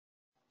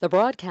The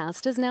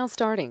broadcast is now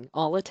starting.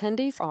 All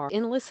attendees are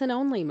in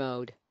listen-only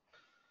mode.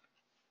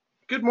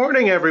 Good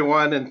morning,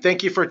 everyone, and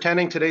thank you for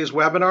attending today's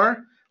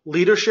webinar,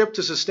 Leadership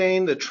to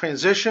Sustain the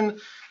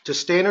Transition to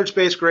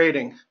Standards-Based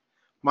Grading.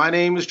 My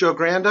name is Joe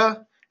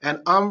Granda,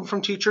 and I'm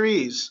from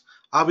TeacherEase.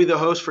 I'll be the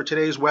host for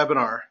today's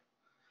webinar.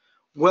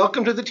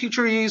 Welcome to the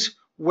TeacherEase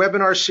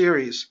webinar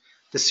series.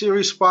 The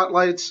series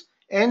spotlights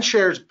and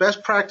shares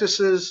best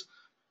practices,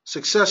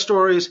 success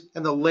stories,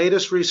 and the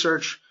latest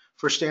research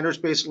for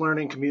standards-based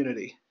learning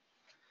community.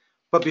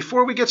 But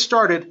before we get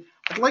started,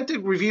 I'd like to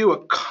review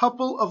a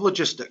couple of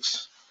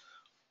logistics.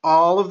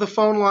 All of the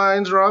phone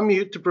lines are on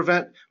mute to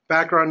prevent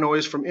background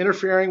noise from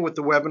interfering with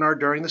the webinar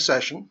during the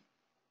session.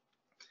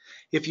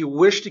 If you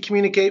wish to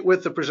communicate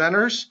with the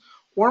presenters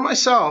or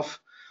myself,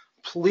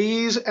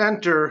 please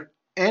enter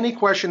any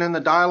question in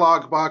the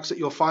dialog box that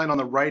you'll find on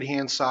the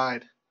right-hand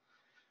side.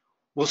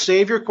 We'll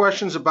save your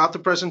questions about the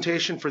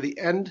presentation for the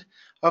end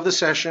of the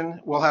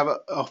session. We'll have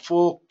a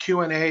full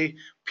Q&A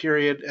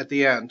period at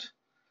the end.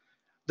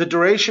 The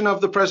duration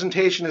of the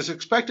presentation is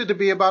expected to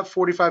be about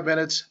 45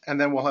 minutes, and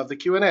then we'll have the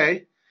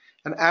Q&A.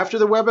 And after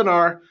the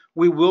webinar,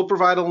 we will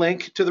provide a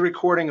link to the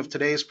recording of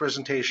today's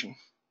presentation.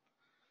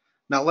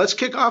 Now let's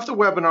kick off the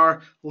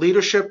webinar,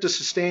 Leadership to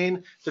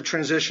Sustain the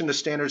Transition to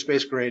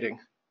Standards-Based Grading.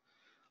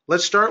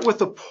 Let's start with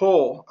the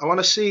poll. I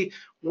want to see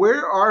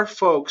where are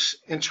folks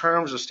in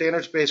terms of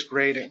standards-based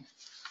grading.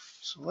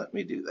 So let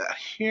me do that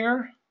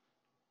here.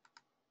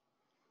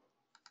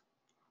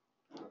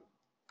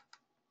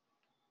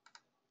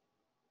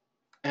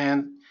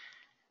 And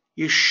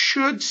you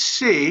should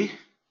see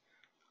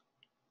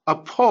a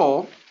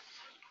poll.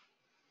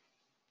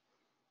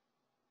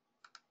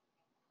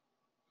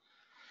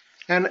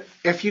 And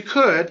if you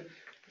could,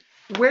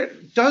 where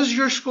does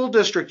your school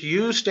district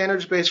use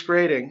standards-based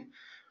grading?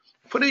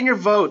 Put in your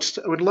votes.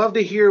 I would love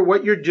to hear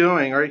what you're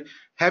doing.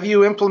 Have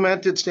you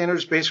implemented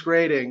standards-based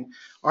grading?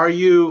 Are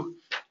you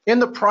in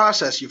the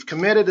process? You've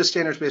committed to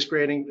standards-based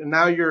grading, and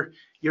now you're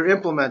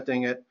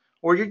implementing it,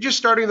 or you're just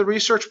starting the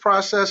research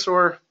process,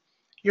 or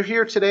you're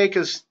here today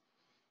because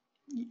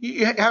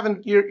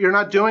you're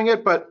not doing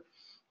it, but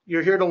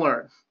you're here to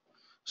learn.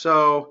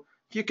 So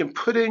if you can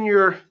put in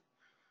your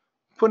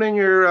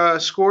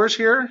scores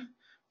here.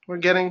 We're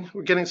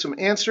getting some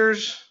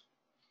answers.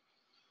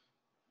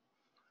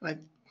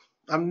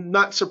 I'm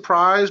not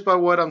surprised by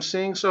what I'm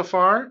seeing so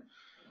far.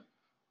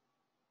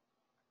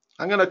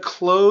 I'm going to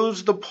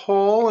close the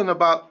poll in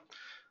about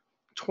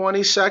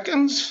 20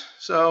 seconds.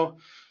 So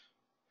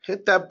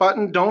hit that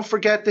button. Don't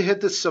forget to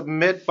hit the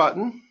submit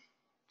button.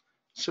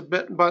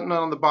 Submit button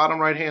on the bottom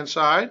right-hand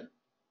side.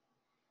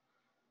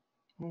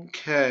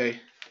 Okay.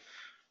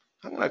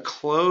 I'm going to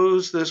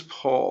close this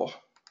poll.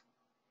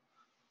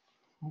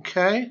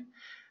 Okay.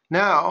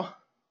 Now,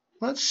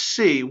 let's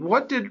see.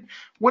 What did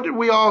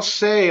we all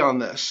say on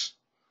this?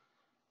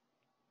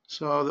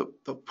 So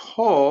the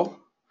poll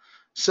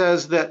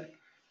says that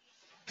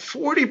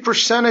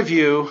 40% of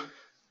you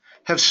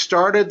have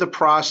started the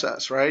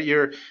process, right?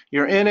 You're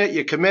in it,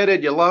 you're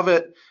committed, you love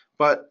it,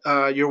 but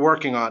you're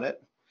working on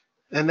it.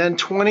 And then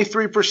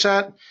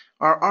 23%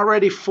 are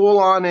already full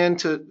on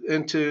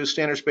into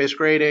standards-based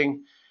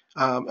grading,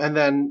 and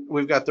then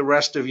we've got the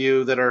rest of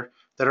you that are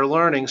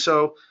learning.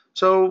 So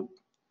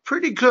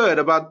pretty good.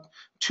 About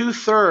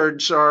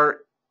 2/3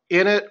 are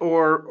in it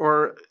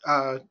or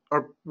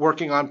are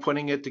working on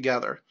putting it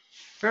together.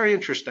 Very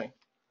interesting.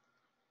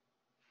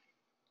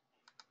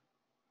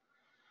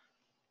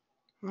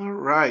 All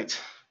right.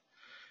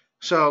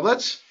 So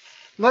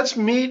let's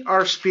meet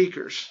our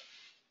speakers.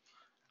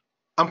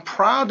 I'm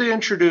proud to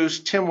introduce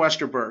Tim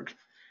Westerberg.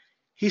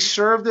 He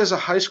served as a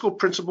high school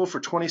principal for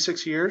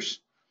 26 years.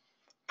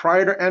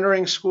 Prior to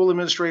entering school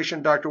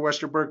administration, Dr.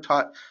 Westerberg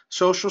taught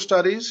social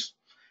studies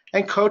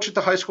and coached at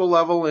the high school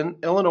level in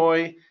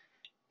Illinois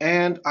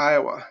and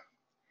Iowa.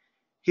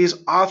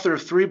 He's author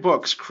of 3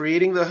 books,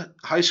 Creating the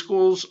High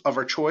Schools of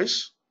Our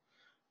Choice,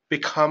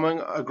 Becoming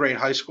a Great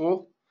High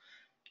School,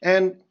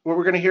 and what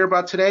we're going to hear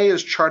about today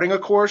is Charting a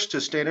Course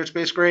to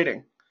Standards-Based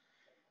Grading.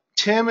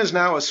 Tim is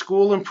now a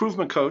school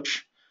improvement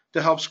coach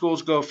to help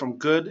schools go from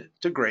good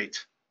to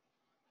great.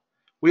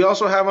 We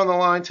also have on the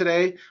line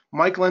today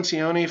Mike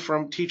Lencioni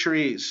from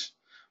TeacherEase.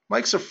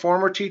 Mike's a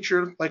former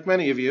teacher like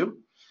many of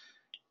you.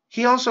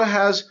 He also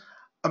has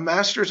a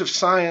Master's of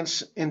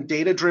Science in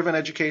Data-Driven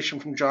Education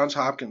from Johns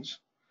Hopkins.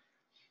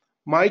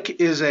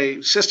 Mike is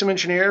a system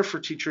engineer for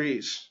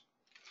TeacherEase.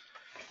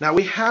 Now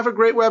we have a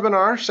great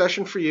webinar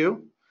session for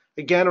you.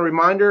 Again, a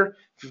reminder,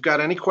 if you've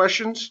got any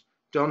questions,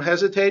 don't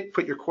hesitate.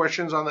 Put your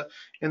questions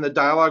in the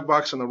dialog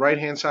box on the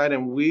right-hand side,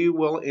 and we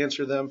will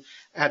answer them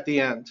at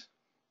the end.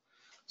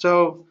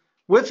 So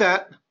with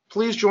that,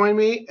 please join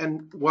me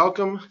and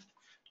welcome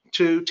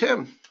to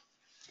Tim.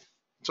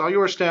 It's all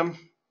yours, Tim.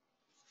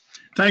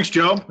 Thanks,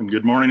 Joe, and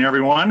good morning,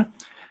 everyone.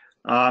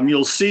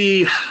 You'll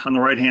see on the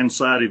right-hand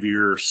side of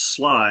your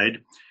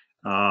slide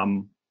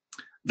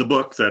the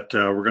book that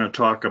we're going to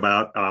talk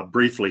about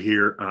briefly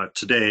here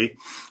today.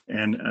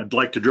 And I'd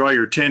like to draw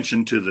your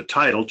attention to the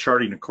title,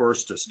 Charting a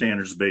Course to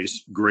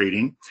Standards-Based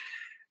Grading.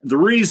 The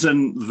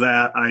reason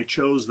that I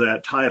chose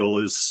that title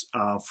is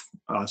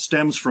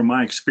stems from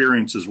my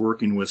experiences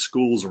working with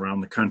schools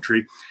around the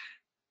country.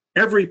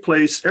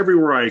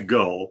 Everywhere I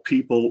go,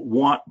 people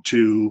want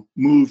to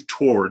move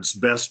towards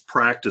best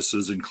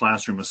practices in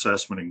classroom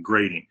assessment and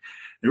grading.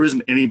 There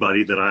isn't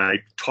anybody that I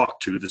talk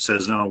to that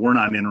says, no, we're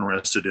not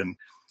interested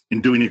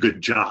in doing a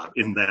good job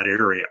in that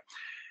area.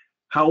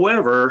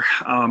 However,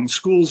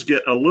 schools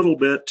get a little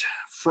bit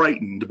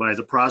frightened by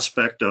the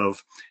prospect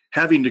of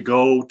having to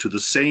go to the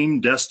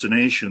same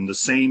destination, the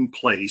same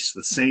place,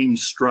 the same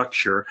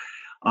structure,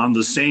 on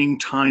the same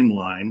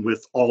timeline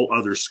with all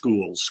other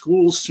schools.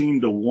 Schools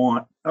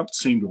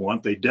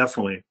they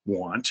definitely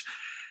want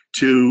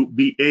to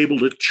be able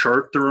to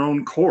chart their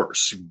own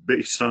course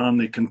based on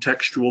the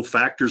contextual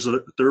factors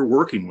that they're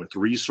working with,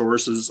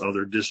 resources,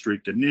 other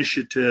district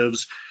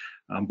initiatives,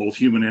 both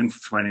human and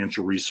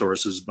financial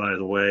resources, by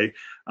the way,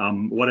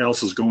 what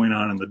else is going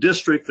on in the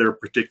district, their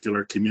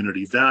particular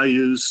community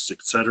values,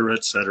 et cetera,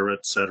 et cetera,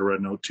 et cetera.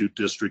 No two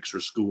districts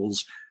or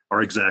schools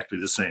are exactly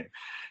the same.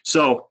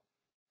 So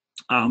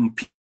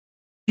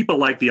people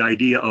like the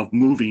idea of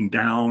moving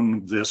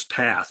down this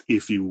path,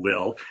 if you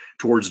will,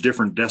 towards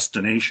different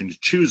destinations,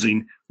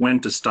 choosing when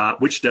to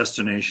stop, which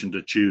destination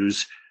to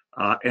choose,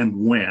 and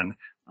when,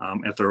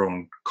 at their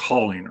own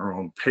calling or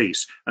own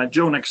pace.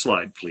 Joe, next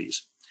slide,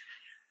 please.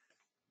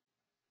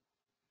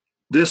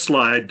 This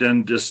slide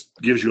then just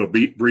gives you a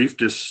brief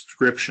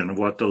description of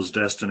what those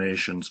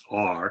destinations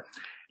are,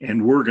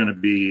 and we're going to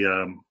be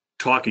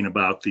talking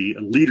about the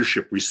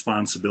leadership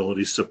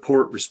responsibilities,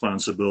 support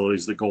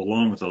responsibilities that go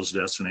along with those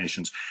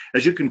destinations.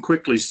 As you can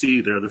quickly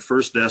see there, the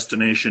first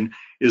destination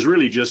is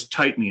really just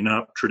tightening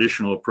up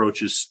traditional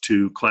approaches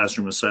to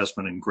classroom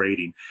assessment and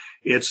grading.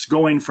 It's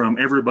going from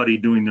everybody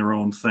doing their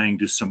own thing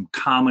to some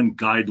common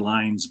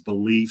guidelines,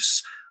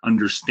 beliefs,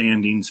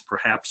 understandings,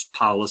 perhaps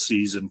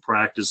policies and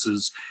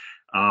practices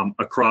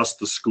across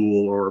the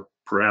school, or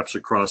perhaps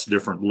across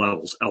different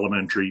levels,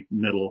 elementary,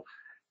 middle,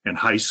 and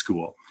high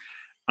school.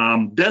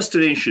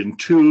 Destination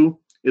 2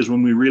 is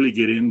when we really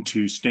get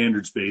into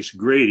standards-based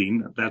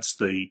grading. That's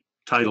the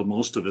title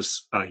most of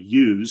us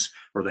use,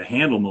 or the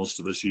handle most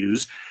of us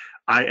use.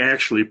 I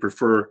actually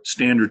prefer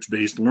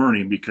standards-based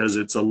learning because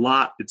it's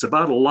about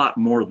a lot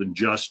more than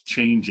just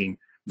changing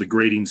the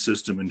grading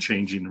system and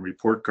changing the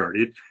report card.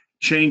 It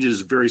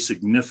changes very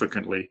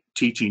significantly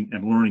teaching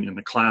and learning in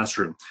the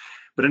classroom.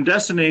 But in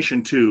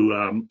Destination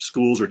 2,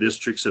 schools or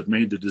districts have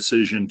made the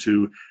decision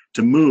to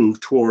move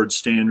towards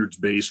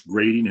standards-based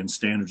grading and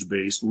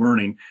standards-based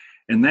learning,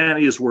 and that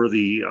is where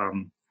the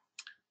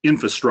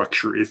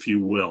infrastructure, if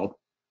you will,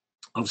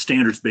 of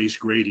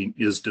standards-based grading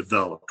is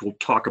developed. We'll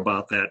talk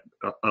about that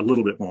a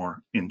little bit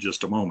more in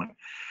just a moment.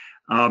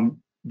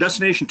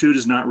 Destination 2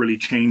 does not really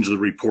change the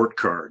report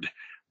card.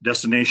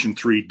 Destination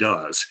 3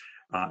 does.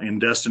 In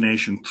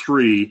Destination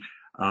 3,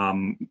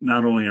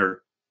 not only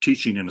are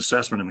teaching and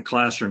assessment in the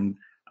classroom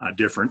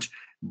different,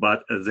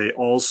 but we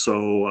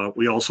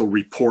also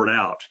report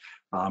out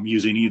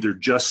using either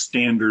just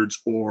standards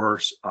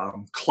or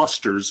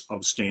clusters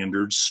of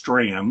standards,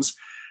 strands,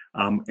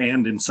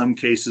 and in some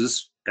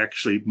cases,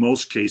 actually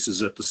most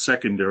cases at the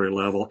secondary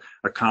level,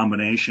 a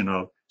combination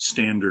of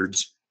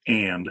standards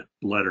and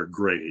letter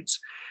grades.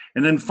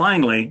 And then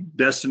finally,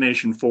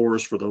 Destination 4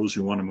 is for those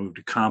who want to move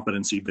to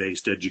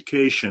competency-based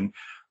education,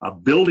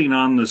 building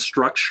on the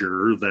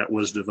structure that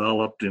was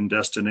developed in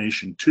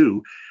Destination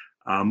 2,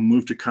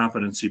 move to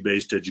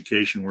competency-based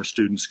education where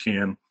students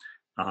can,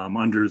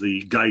 under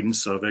the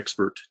guidance of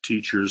expert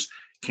teachers,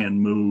 can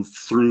move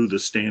through the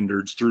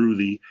standards, through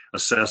the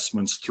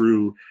assessments,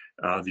 through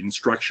the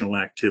instructional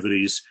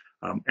activities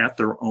at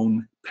their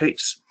own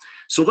pace.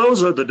 So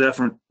those are the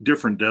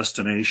different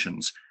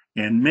destinations.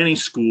 And many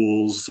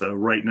schools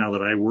right now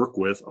that I work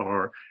with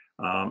are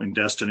in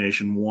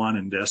Destination 1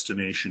 and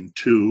Destination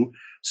 2,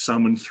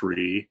 some in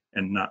 3,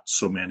 and not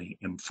so many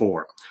in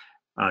 4.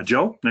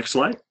 Joe, next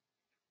slide.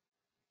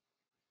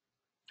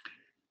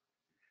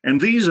 And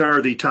these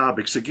are the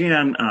topics,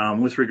 again,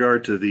 with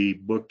regard to the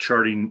book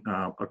Charting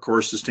a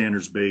Course to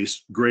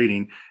Standards-Based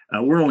Grading.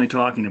 We're only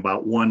talking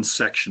about one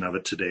section of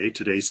it today.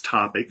 Today's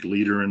topic,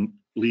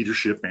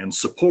 leadership and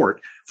support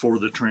for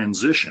the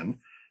transition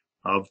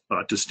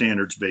to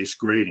standards-based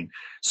grading.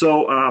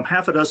 So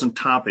half a dozen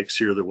topics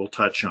here that we'll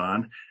touch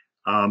on.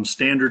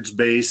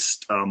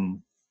 Standards-based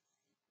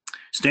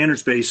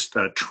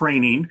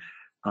training,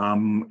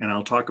 and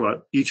I'll talk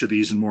about each of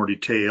these in more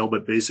detail,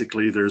 but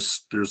basically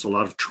there's a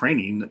lot of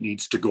training that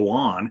needs to go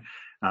on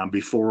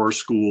before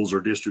schools or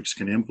districts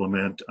can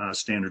implement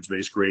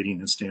standards-based grading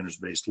and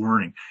standards-based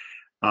learning.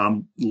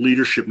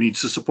 Leadership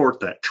needs to support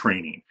that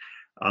training.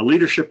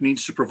 Leadership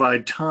needs to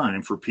provide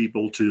time for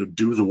people to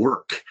do the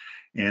work,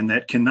 and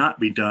that cannot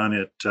be done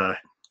at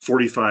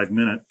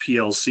 45-minute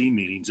PLC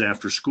meetings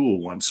after school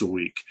once a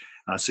week.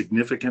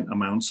 Significant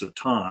amounts of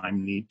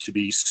time need to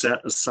be set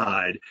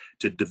aside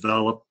to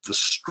develop the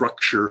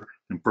structure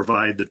and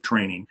provide the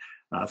training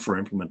for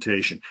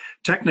implementation.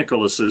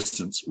 Technical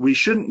assistance. We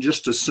shouldn't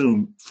just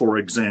assume, for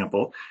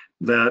example,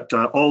 that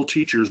all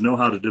teachers know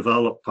how to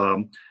develop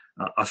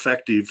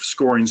effective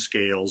scoring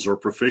scales or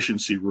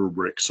proficiency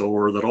rubrics,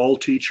 or that all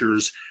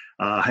teachers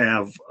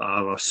have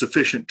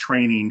sufficient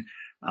training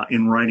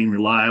in writing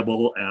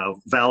reliable,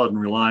 valid and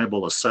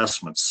reliable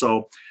assessments.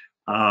 So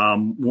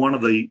one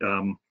of the,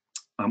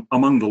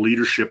 among the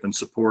leadership and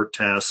support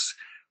tasks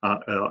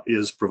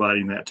is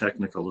providing that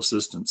technical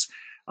assistance.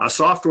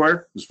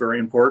 Software is very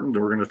important,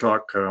 and we're going to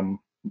talk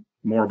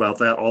more about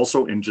that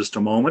also in just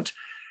a moment.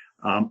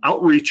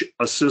 Outreach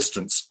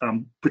assistance,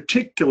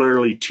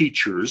 particularly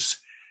teachers,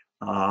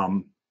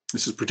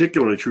 this is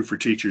particularly true for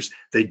teachers,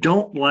 they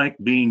don't like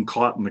being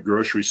caught in the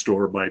grocery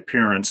store by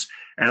parents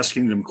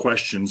asking them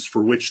questions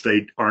for which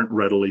they aren't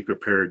readily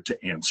prepared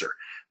to answer.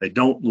 They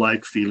don't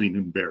like feeling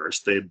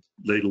embarrassed.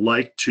 They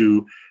like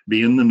to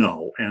be in the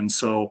know. And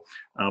so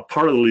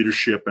part of the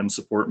leadership and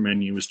support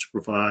menu is to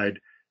provide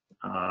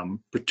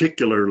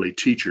particularly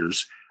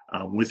teachers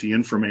with the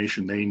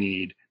information they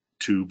need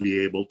to be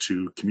able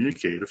to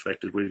communicate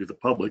effectively to the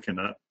public and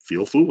not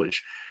feel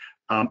foolish.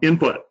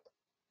 Input.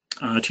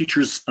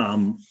 Teachers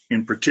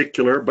in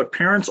particular, but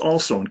parents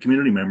also and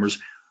community members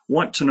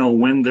want to know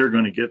when they're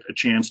going to get a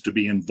chance to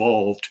be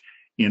involved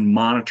in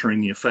monitoring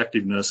the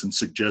effectiveness and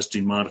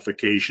suggesting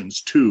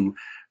modifications to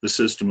the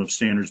system of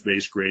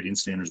standards-based grading,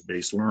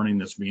 standards-based learning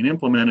that's being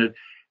implemented.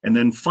 And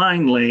then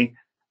finally,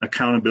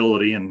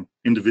 accountability and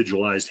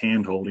individualized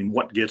handholding.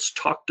 What gets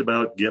talked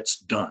about gets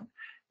done.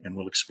 And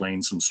we'll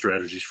explain some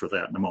strategies for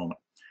that in a moment.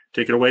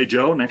 Take it away,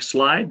 Joe. Next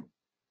slide.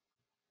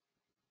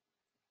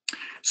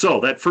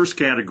 So that first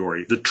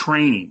category, the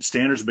training,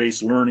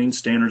 standards-based learning,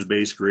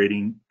 standards-based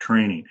grading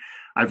training.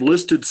 I've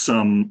listed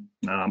some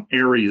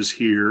areas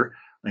here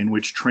in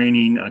which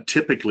training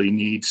typically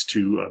needs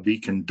to be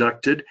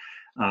conducted.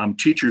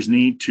 Teachers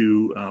need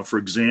to, for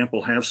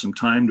example, have some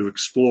time to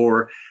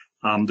explore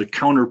the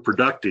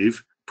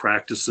counterproductive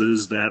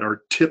practices that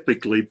are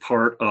typically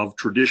part of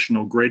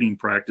traditional grading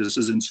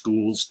practices in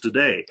schools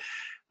today.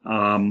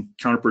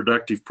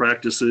 Counterproductive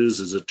practices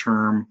is a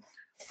term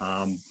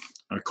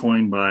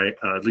coined by,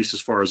 at least as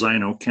far as I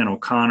know, Ken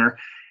O'Connor,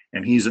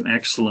 and he's an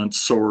excellent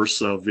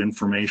source of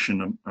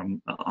information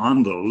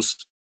on those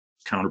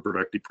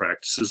counterproductive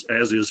practices,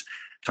 as is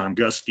Tom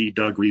Guskey,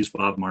 Doug Reeves,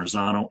 Bob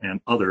Marzano,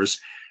 and others.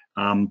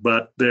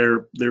 But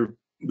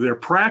they're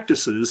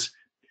practices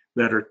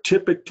that are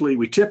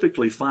we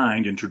typically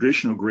find in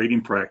traditional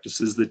grading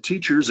practices that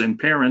teachers and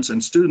parents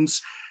and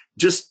students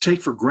just take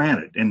for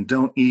granted and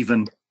don't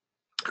even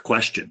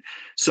question.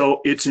 So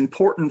it's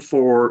important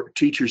for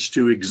teachers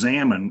to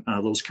examine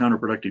those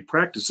counterproductive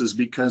practices,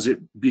 because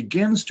it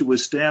begins to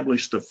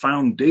establish the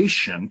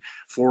foundation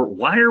for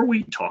why are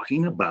we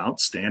talking about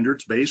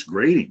standards-based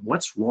grading?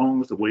 What's wrong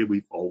with the way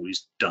we've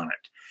always done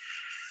it?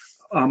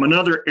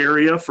 Another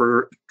area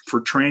for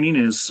training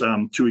is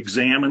to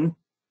examine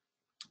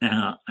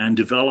and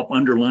develop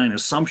underlying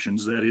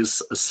assumptions, that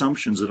is,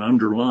 assumptions that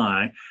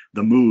underlie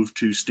the move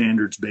to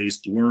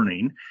standards-based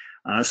learning.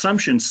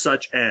 Assumptions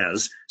such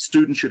as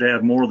students should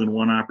have more than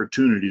one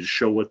opportunity to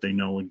show what they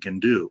know and can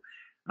do,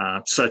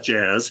 such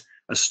as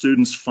a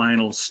student's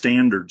final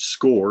standard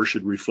score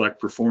should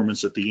reflect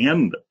performance at the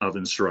end of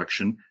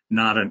instruction,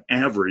 not an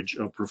average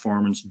of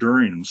performance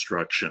during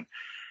instruction.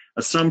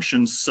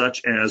 Assumptions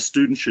such as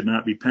students should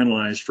not be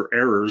penalized for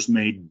errors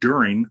made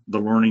during the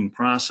learning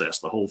process,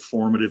 the whole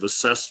formative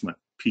assessment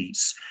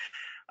piece.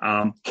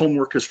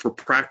 Homework is for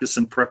practice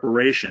and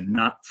preparation,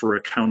 not for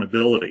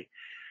accountability.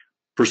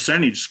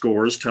 Percentage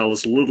scores tell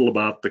us little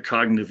about the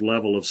cognitive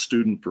level of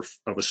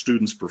a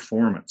student's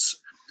performance.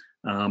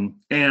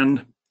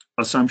 And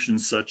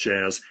assumptions such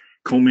as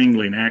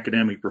commingling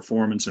academic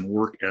performance and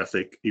work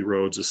ethic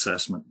erodes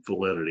assessment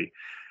validity.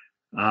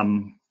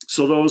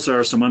 So those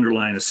are some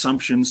underlying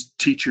assumptions.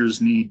 Teachers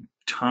need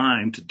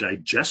time to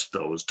digest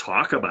those,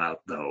 talk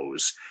about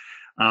those.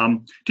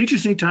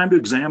 Teachers need time to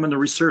examine the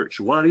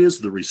research. What is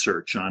the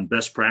research on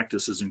best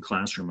practices in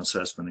classroom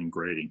assessment and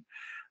grading?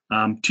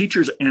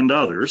 Teachers and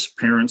others,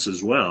 parents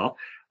as well,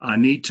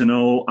 need to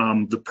know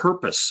the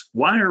purpose.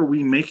 Why are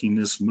we making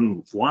this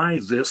move?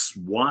 Why this?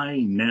 Why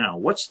now?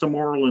 What's the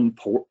moral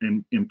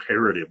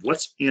imperative?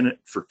 What's in it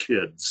for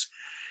kids?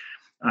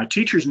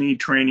 Teachers need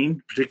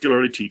training,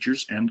 particularly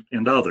teachers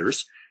and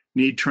others,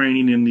 need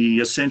training in the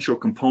essential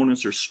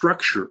components or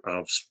structure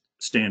of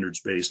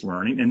standards-based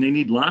learning, and they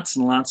need lots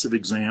and lots of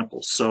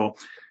examples. So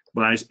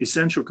by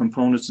essential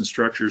components and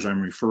structures,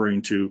 I'm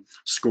referring to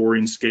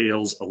scoring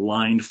scales,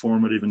 aligned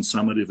formative and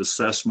summative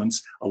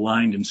assessments,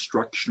 aligned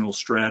instructional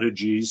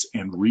strategies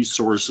and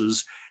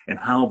resources, and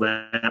how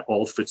that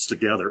all fits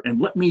together. And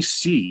let me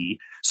see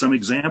some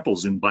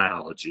examples in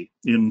biology,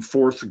 in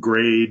 4th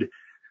grade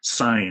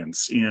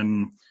science,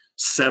 in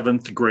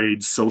 7th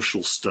grade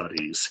social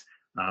studies.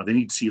 They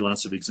need to see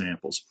lots of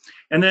examples.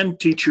 And then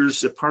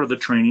teachers, part of the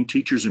training,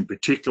 teachers in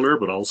particular,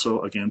 but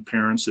also, again,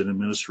 parents and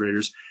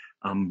administrators,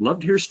 love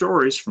to hear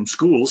stories from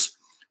schools,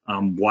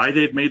 why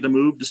they've made the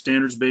move to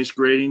standards-based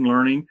grading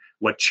learning,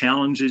 what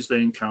challenges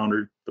they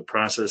encountered, the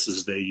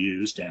processes they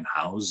used, and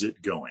how's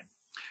it going.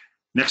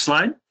 Next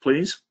slide,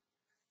 please.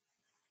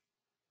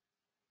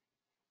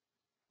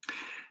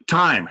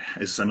 Time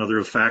is another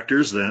of the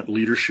factors that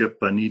leadership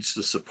needs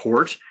to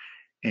support.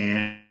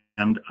 And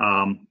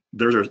on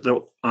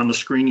the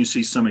screen you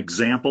see some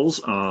examples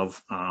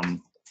of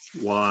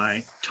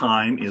why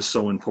time is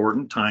so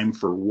important. Time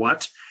for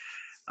what?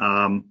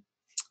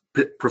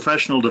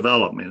 Professional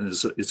development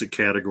is a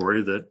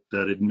category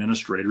that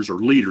administrators or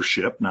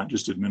leadership, not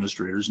just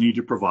administrators, need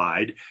to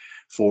provide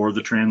for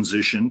the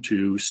transition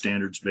to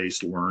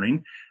standards-based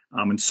learning.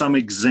 And some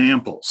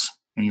examples,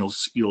 and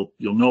you'll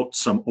note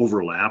some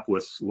overlap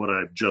with what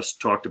I've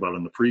just talked about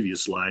on the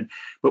previous slide.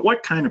 But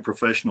what kind of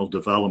professional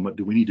development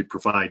do we need to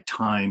provide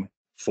time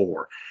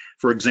for?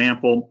 For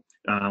example,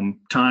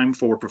 time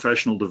for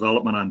professional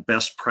development on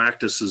best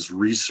practices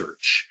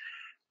research,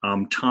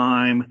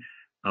 time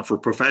for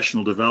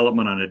professional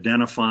development on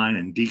identifying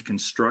and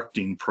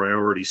deconstructing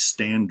priority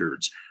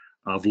standards,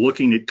 of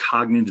looking at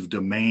cognitive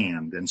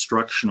demand,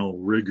 instructional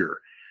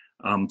rigor,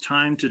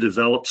 time to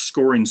develop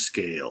scoring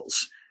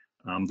scales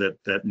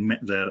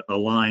that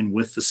align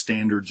with the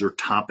standards or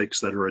topics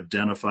that are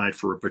identified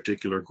for a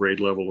particular grade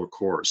level or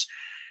course.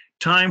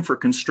 Time for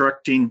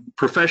constructing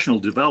professional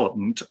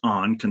development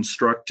on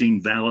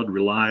constructing valid,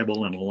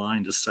 reliable, and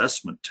aligned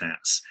assessment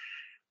tasks.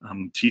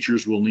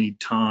 Teachers will need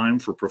time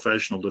for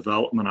professional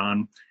development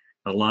on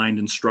aligned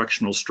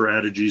instructional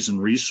strategies and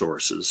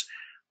resources,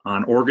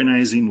 on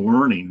organizing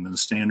learning in the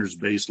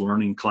standards-based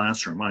learning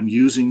classroom, on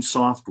using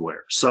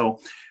software. So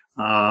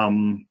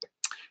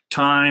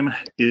time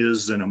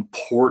is an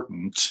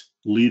important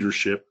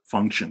leadership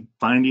function,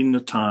 finding the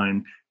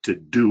time to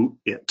do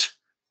it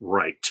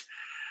right.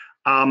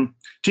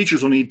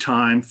 Teachers will need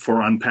time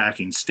for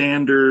unpacking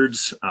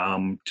standards.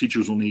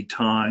 Teachers will need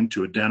time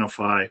to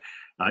identify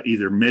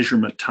either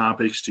measurement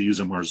topics, to use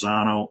a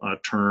Marzano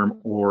term,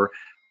 or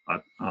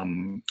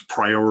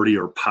priority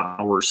or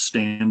power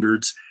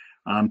standards.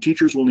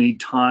 Teachers will need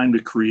time to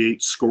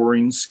create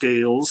scoring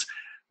scales,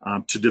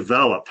 to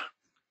develop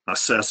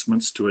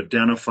assessments, to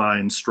identify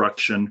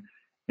instruction,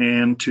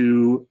 and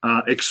to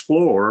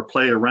explore,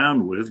 play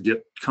around with,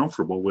 get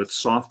comfortable with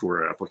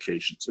software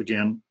applications.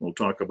 Again, we'll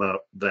talk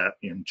about that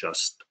in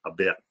just a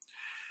bit.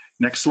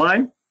 Next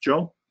slide,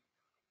 Joe.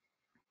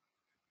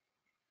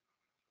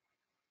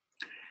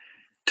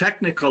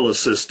 Technical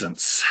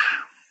assistance.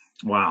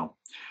 Wow.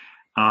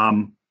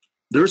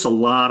 There's a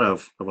lot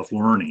of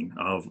learning,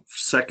 of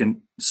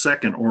second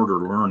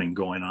order learning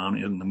going on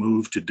in the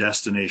move to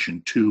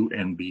Destination 2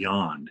 and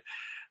beyond,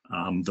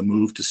 the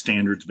move to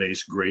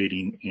standards-based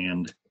grading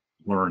and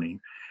learning.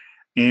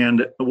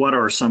 And what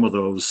are some of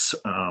those?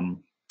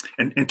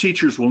 And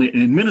teachers will need,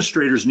 and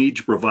administrators need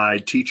to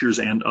provide teachers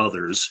and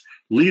others,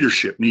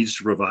 leadership needs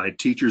to provide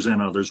teachers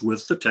and others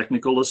with the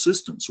technical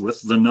assistance,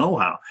 with the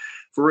know-how.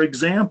 For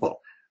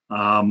example,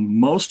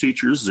 most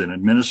teachers and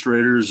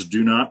administrators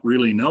do not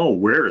really know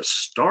where to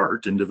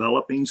start in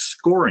developing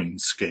scoring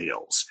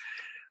scales.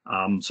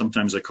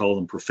 Sometimes I call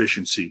them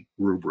proficiency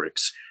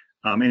rubrics.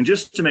 And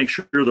just to make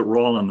sure that we're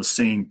all on the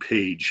same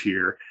page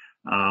here,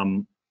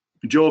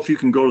 Joe, if you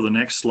can go to the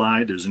next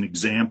slide, there's an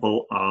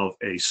example of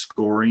a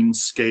scoring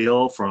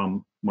scale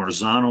from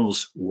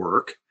Marzano's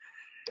work.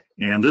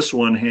 And this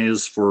one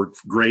is for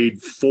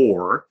grade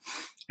 4.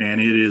 And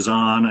it is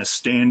on a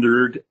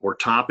standard or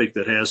topic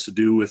that has to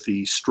do with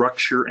the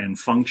structure and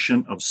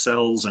function of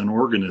cells and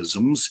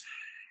organisms.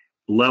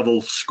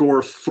 Level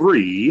score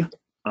 3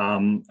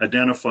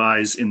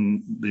 identifies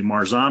in the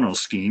Marzano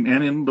scheme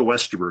and in the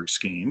Westerberg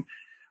scheme,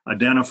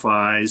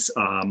 identifies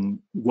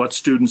what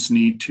students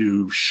need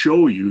to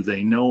show you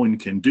they know and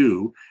can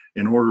do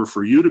in order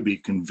for you to be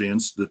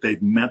convinced that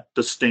they've met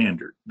the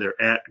standard. They're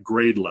at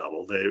grade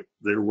level.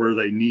 They're where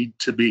they need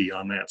to be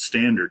on that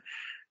standard.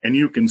 And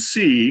you can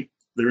see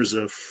there's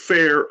a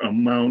fair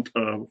amount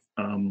of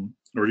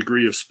or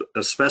degree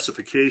of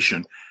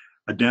specification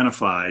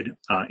identified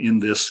in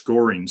this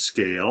scoring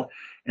scale.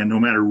 And no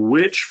matter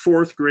which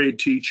 4th grade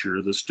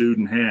teacher the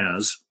student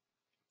has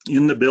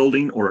in the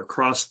building or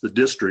across the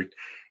district,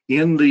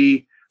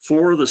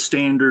 for the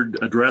standard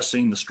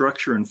addressing the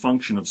structure and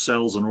function of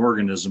cells and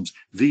organisms,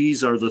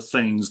 these are the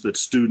things that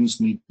students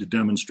need to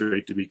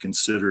demonstrate to be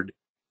considered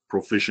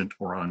proficient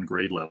or on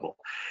grade level.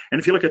 And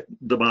if you look at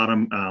the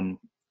bottom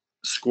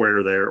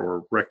square there,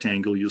 or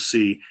rectangle, you'll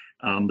see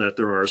that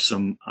there are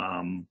some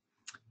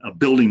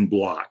building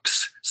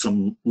blocks,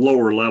 some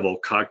lower level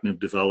cognitive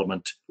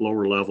development,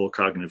 lower level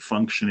cognitive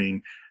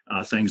functioning,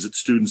 things that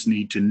students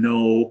need to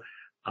know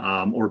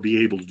or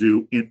be able to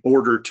do in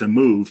order to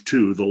move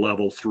to the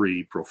level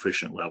 3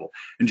 proficient level.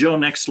 And Joe,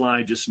 next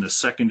slide, just in a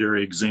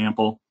secondary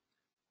example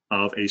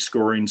of a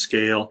scoring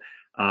scale.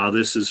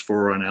 This is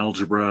for an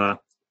algebra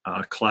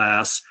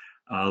class.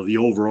 The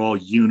overall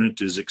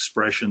unit is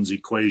expressions,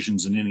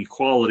 equations, and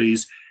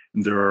inequalities.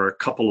 And there are a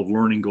couple of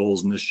learning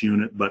goals in this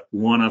unit, but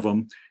one of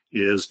them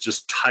is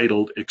just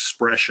titled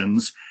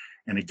expressions.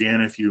 And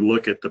again, if you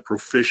look at the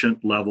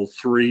proficient level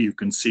 3, you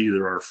can see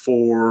there are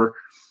 4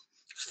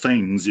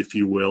 things, if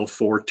you will,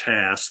 4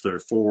 tasks. There are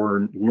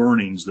 4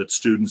 learnings that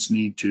students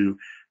need to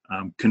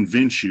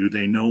convince you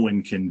they know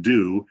and can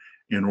do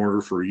in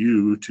order for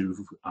you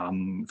to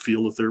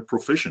feel that they're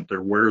proficient.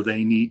 They're where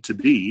they need to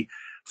be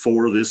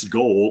for this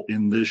goal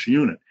in this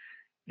unit.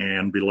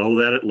 And below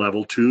that at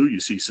level 2, you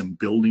see some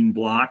building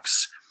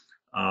blocks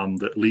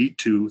that lead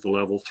to the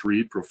level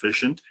 3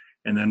 proficient.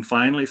 And then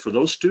finally, for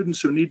those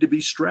students who need to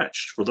be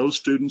stretched, for those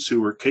students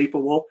who are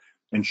capable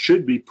and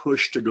should be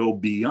pushed to go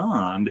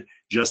beyond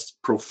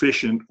just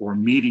proficient or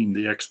meeting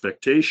the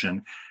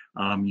expectation,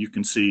 you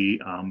can see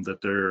that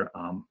they're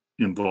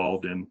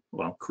involved in,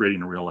 well,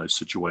 creating a real life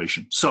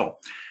situation. So,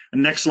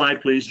 next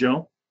slide, please,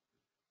 Joe.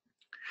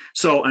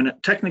 So,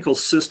 technical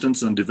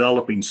assistance in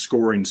developing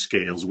scoring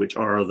scales, which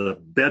are the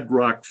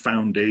bedrock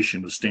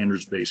foundation of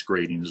standards-based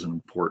grading, is an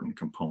important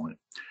component.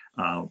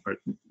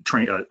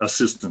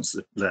 Assistance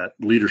that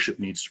leadership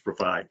needs to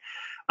provide.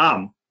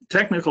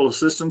 Technical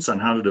assistance on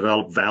how to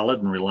develop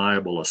valid and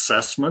reliable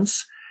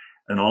assessments,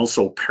 and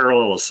also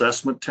parallel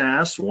assessment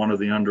tasks. One of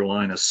the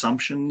underlying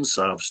assumptions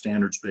of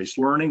standards-based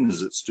learning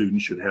is that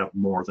students should have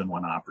more than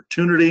one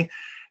opportunity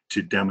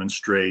to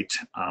demonstrate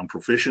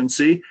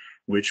proficiency,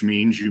 which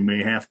means you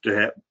may have to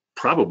have,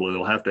 probably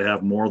will have to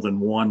have more than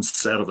one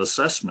set of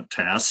assessment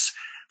tasks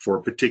for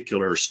a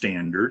particular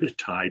standard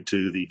tied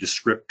to the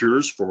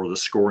descriptors for the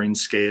scoring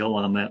scale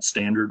on that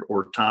standard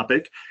or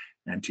topic.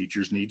 And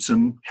teachers need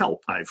some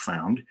help, I've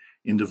found,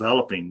 in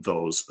developing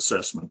those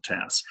assessment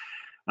tasks.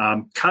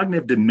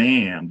 Cognitive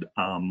demand,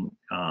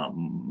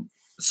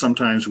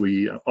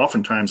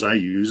 oftentimes I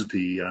use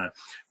the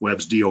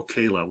Webb's DOK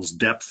levels,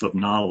 depth of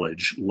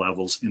knowledge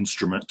levels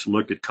instrument, to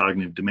look at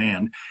cognitive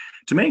demand,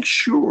 to make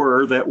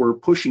sure that we're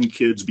pushing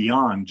kids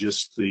beyond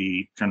just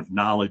the kind of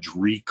knowledge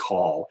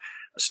recall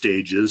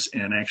stages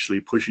and actually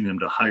pushing them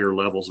to higher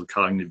levels of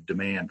cognitive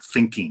demand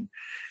thinking.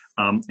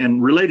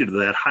 And related to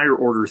that, higher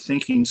order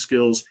thinking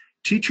skills,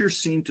 teachers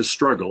seem to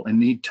struggle and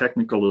need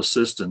technical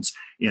assistance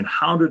in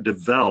how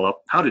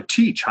to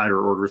teach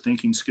higher order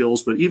thinking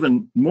skills, but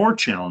even more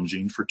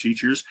challenging for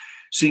teachers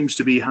seems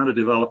to be how to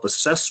develop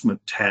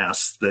assessment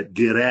tasks that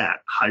get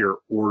at higher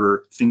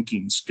order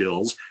thinking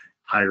skills,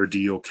 higher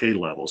DOK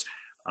levels.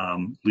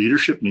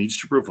 Leadership needs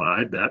to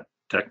provide that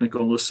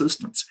technical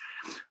assistance.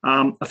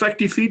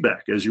 Effective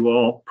feedback. As you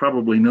all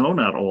probably know,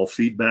 not all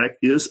feedback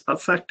is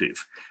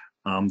effective.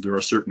 There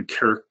are certain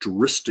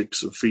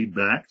characteristics of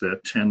feedback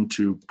that tend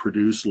to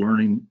produce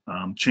learning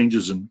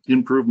changes and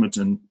improvements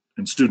in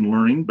student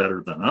learning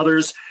better than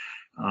others.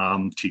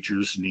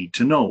 Teachers need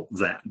to know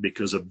that,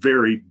 because a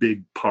very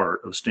big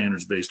part of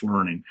standards-based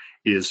learning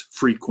is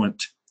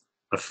frequent,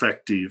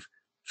 effective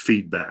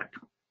feedback.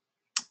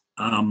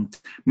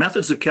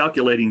 Methods of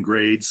calculating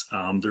grades,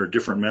 there are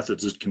different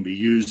methods that can be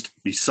used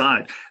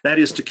beside. That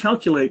is, to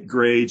calculate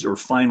grades or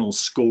final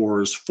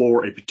scores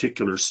for a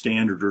particular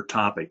standard or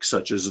topic,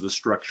 such as the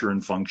structure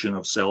and function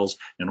of cells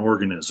and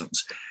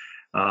organisms.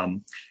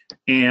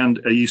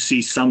 And you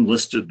see some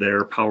listed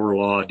there: power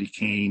law,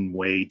 decaying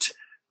weight.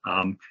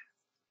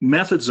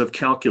 Methods of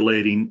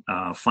calculating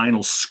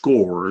final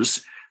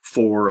scores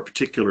for a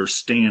particular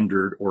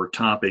standard or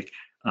topic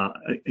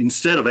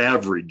instead of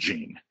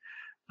averaging.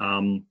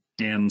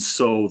 And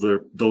so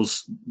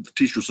those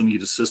teachers will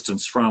need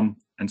assistance from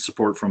and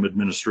support from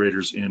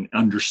administrators in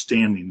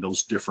understanding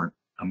those different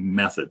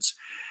methods.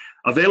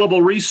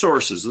 Available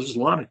resources. There's a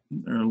lot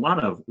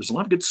of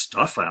good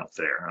stuff out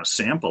there.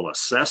 Sample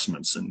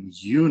assessments and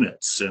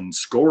units and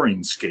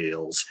scoring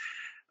scales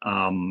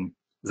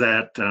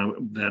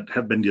that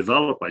have been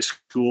developed by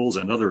schools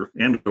and other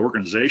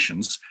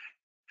organizations,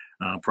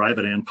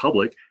 private and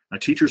public.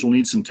 Teachers will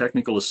need some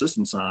technical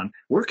assistance on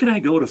where can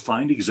I go to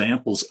find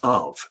examples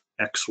of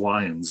X,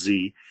 Y, and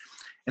Z.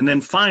 And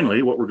then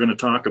finally, what we're going to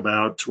talk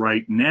about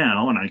right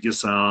now, and I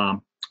guess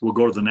we'll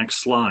go to the next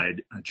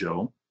slide,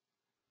 Joe.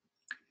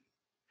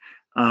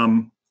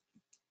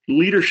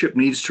 Leadership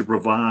needs to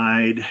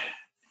provide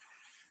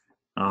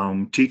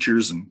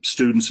teachers and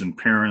students and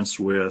parents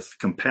with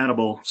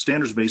compatible,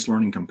 standards-based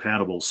learning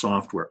compatible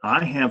software.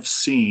 I have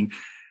seen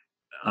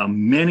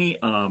many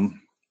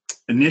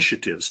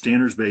initiatives,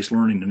 standards-based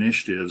learning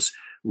initiatives,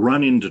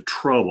 run into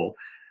trouble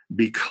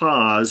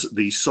because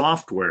the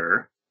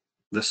software,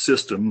 the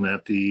system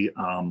that the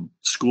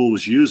school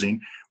was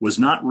using, was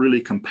not really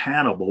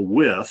compatible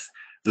with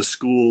the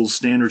school's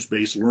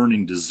standards-based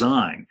learning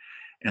design.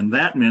 And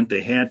that meant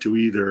they had to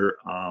either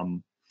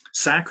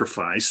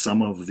sacrifice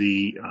some of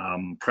the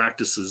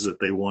practices that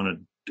they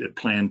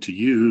planned to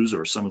use,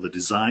 or some of the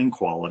design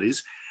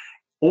qualities,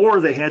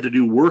 or they had to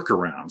do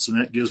workarounds. And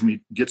that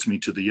gets me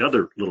to the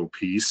other little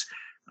piece.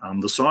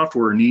 The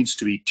software needs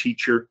to be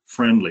teacher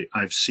friendly.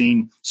 I've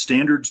seen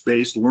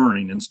standards-based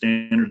learning and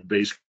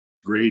standards-based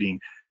grading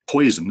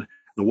poisoned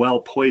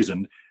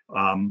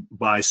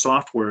by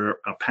software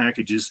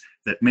packages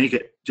that make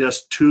it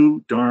just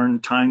too darn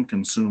time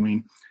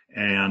consuming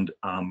and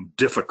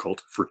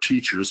difficult for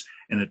teachers,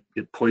 and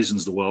it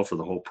poisons the well for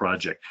the whole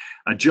project.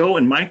 Joe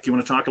and Mike, do you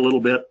want to talk a little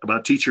bit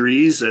about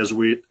TeacherEase as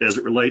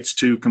it relates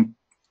to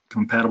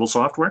compatible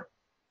software?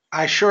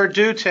 I sure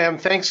do, Tim.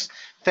 Thanks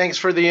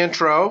for the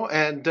intro,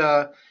 and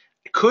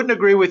couldn't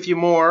agree with you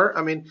more.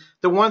 I mean,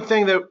 the one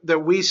thing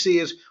that we see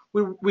is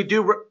we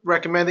do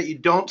recommend that you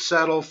don't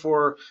settle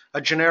for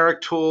a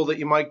generic tool that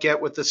you might get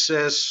with the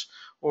SIS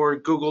or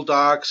Google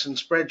Docs and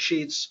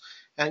spreadsheets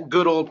and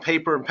good old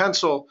paper and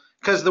pencil,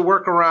 because the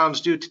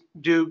workarounds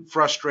do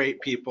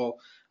frustrate people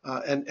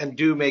and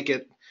do make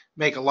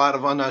a lot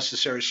of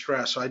unnecessary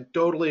stress. So I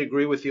totally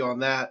agree with you on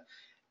that.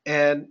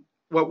 And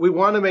what we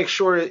want to make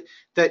sure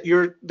that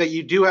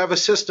you do have a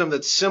system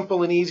that's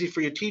simple and easy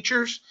for your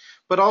teachers,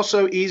 but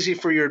also easy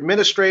for your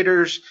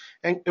administrators.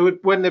 And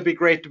wouldn't it be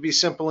great to be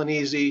simple and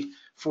easy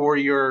for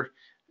your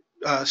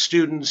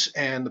students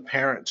and the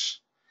parents?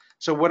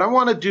 So what I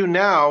want to do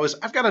now is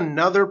I've got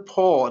another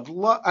poll.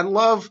 I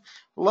love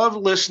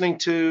listening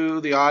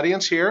to the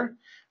audience here.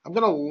 I'm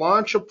going to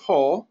launch a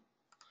poll,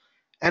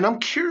 and I'm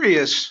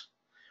curious,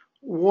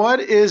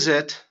 what is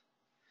it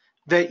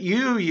that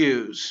you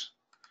use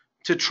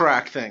to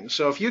track things?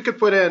 So if you could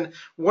put in,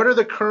 what are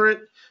the current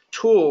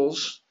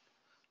tools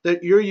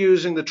that you're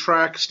using to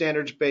track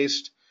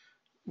standards-based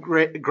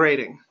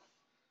grading?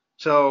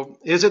 So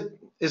is it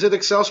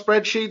Excel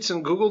spreadsheets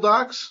and Google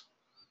Docs?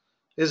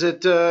 Is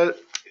it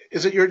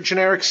your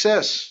generic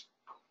SIS?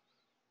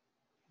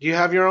 Do you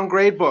have your own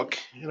grade book,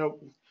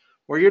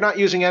 where you're not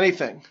using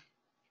anything?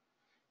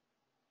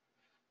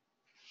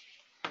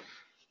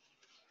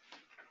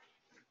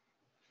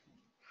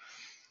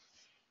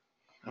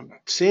 I'm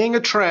seeing a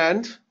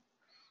trend.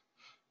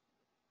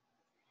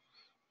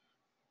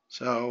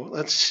 So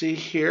let's see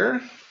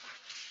here.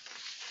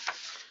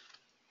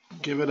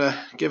 Give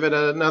it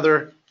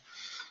another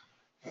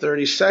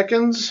 30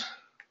 seconds.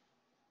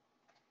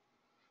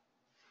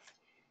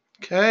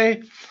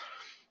 Okay.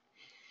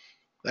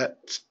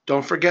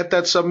 Don't forget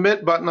that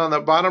submit button on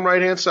the bottom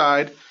right hand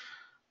side.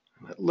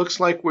 It looks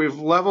like we've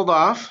leveled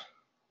off.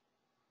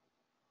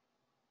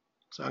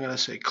 So I'm going to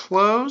say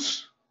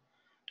close,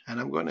 and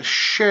I'm going to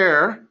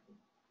share.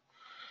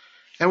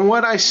 And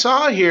what I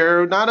saw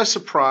here, not a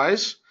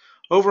surprise,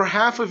 over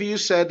half of you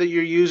said that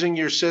you're using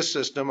your SIS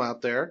system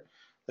out there,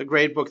 the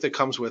grade book that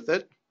comes with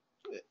it.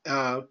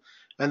 And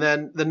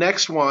then the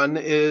next one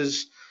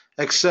is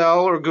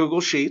Excel or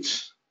Google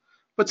Sheets.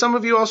 But some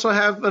of you also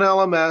have an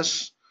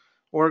LMS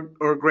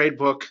or grade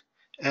book,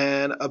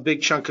 and a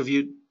big chunk of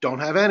you don't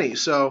have any.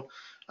 So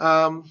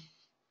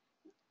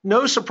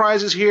no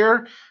surprises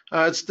here.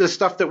 It's the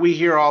stuff that we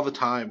hear all the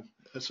time.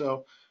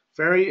 So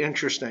very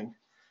interesting.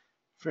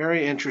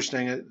 Very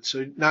interesting.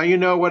 So now you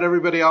know what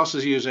everybody else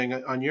is using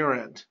on your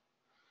end.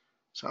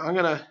 So I'm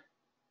going to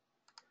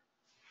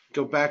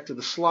go back to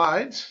the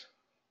slides.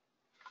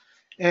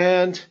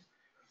 And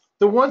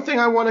the one thing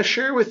I want to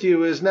share with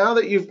you is now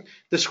that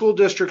the school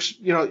districts,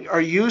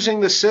 are using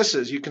the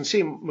SISs. You can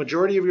see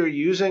majority of you are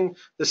using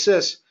the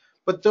SIS,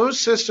 but those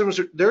systems,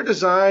 they're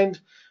designed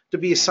to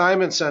be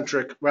assignment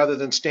centric rather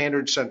than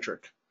standard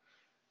centric.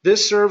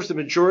 This serves the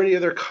majority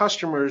of their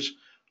customers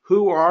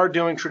who are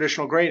doing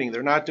traditional grading.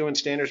 They're not doing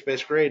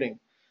standards-based grading.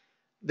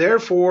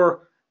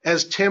 Therefore,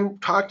 as Tim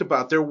talked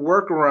about, there are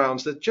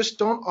workarounds that just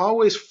don't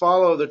always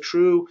follow the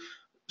true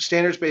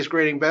standards-based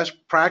grading best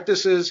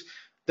practices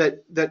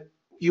that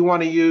you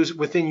want to use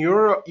within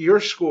your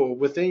school,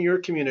 within your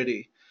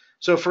community.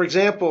 So, for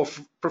example,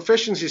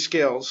 proficiency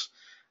scales,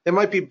 they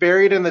might be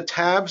buried in the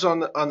tabs on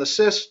the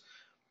SIS,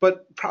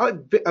 but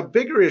probably a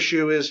bigger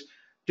issue is,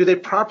 do they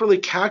properly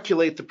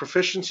calculate the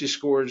proficiency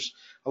scores?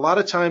 A lot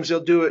of times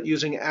they'll do it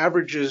using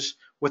averages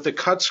with a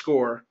cut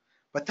score,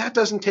 but that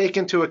doesn't take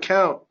into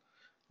account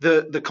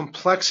the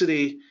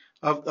complexity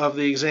of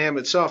the exam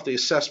itself, the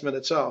assessment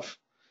itself.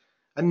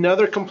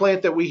 Another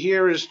complaint that we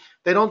hear is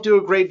they don't do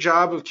a great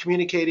job of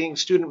communicating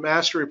student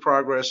mastery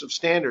progress of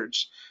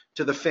standards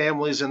to the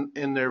families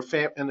in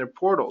their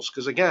portals,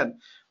 because again,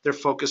 they're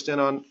focused in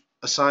on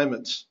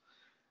assignments.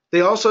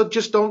 They also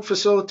just don't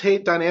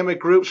facilitate dynamic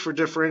groups for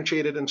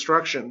differentiated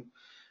instruction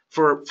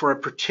for a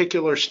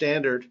particular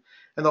standard.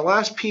 And the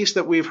last piece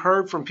that we've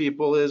heard from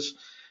people is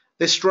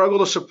they struggle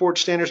to support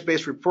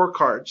standards-based report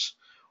cards,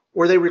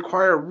 or they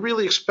require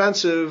really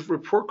expensive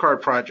report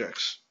card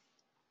projects.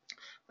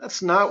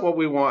 That's not what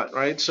we want,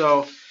 right?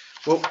 So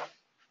what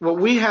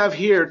we have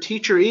here,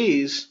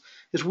 TeacherEase,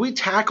 is we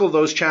tackle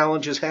those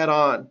challenges head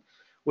on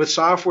with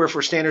software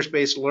for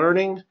standards-based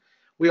learning.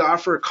 We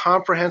offer a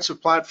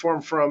comprehensive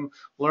platform from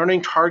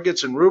learning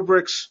targets and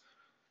rubrics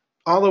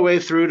all the way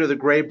through to the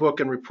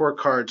gradebook and report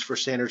cards for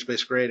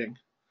standards-based grading.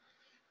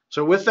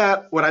 So with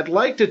that, what I'd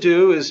like to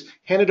do is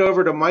hand it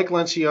over to Mike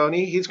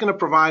Lencioni. He's going to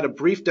provide a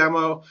brief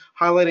demo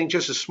highlighting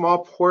just a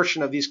small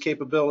portion of these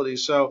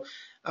capabilities. So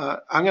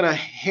I'm going to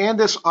hand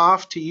this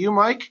off to you,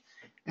 Mike,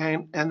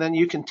 and then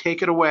you can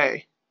take it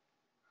away.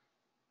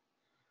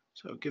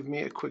 So give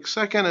me a quick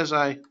second as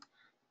I...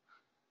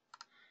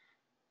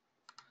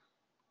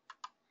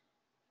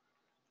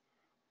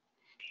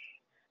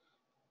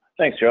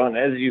 Thanks, Joe. And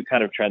as you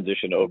kind of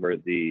transition over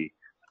the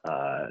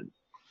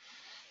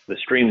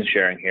screen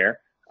sharing here,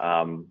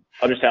 I'll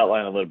just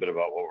outline a little bit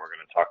about what we're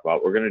going to talk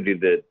about. We're going to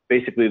do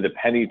basically the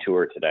penny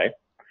tour today.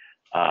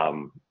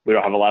 We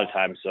don't have a lot of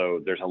time,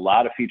 so there's a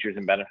lot of features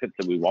and benefits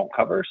that we won't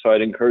cover. So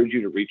I'd encourage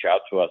you to reach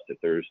out to us if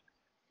there's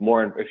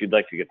more, if you'd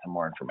like to get some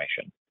more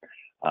information.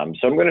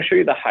 So I'm going to show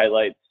you the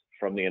highlights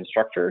from the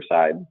instructor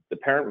side, the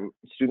parent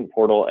student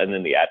portal, and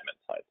then the admin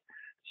side.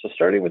 So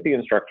starting with the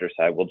instructor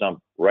side, we'll jump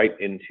right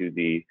into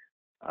the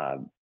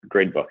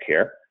gradebook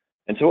here.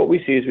 And so what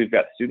we see is we've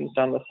got students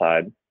on the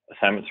side,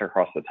 assignments are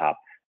across the top,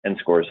 and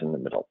scores in the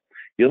middle.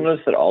 You'll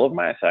notice that all of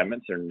my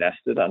assignments are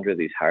nested under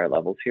these higher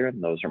levels here,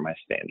 and those are my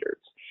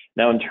standards.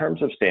 Now, in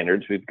terms of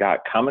standards, we've got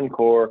Common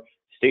Core,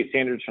 state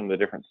standards from the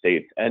different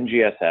states,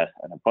 NGSS,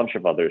 and a bunch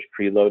of others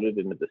preloaded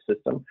into the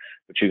system,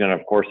 but you can,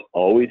 of course,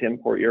 always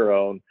import your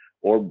own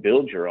or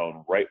build your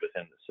own right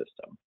within the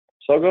system.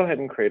 So I'll go ahead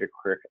and create a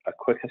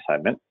quick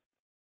assignment.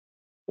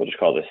 We'll just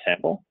call this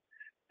sample,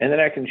 and then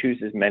I can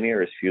choose as many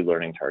or as few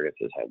learning targets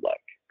as I'd like.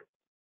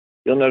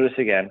 You'll notice,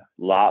 again,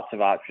 lots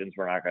of options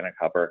we're not going to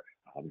cover.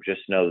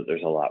 Just know that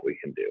there's a lot we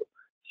can do.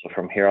 So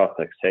from here, I'll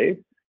click Save,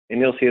 and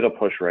you'll see it'll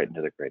push right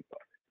into the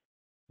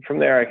gradebook. From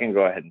there, I can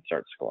go ahead and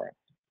start scoring.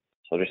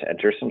 So just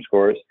enter some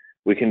scores.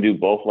 We can do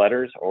both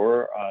letters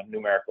or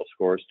numerical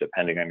scores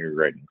depending on your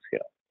grading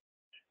scale.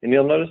 And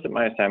you'll notice that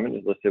my assignment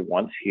is listed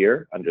once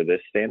here under this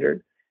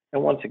standard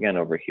and once again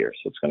over here.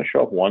 So it's going to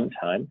show up one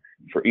time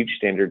for each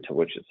standard to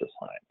which it's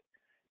assigned.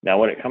 Now,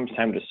 when it comes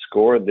time to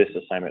score this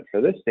assignment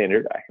for this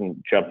standard, I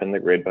can jump in the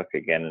gradebook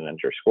again and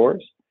enter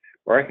scores,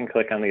 or I can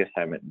click on the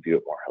assignment and view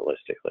it more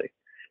holistically.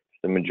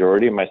 If the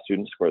majority of my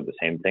students scored the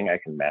same thing, I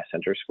can mass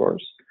enter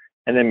scores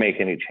and then make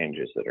any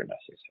changes that are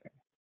necessary.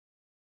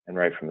 And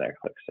right from there,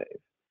 click Save.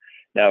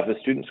 Now, if a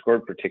student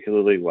scored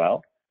particularly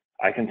well,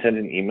 I can send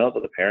an email to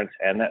the parents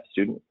and that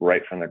student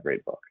right from their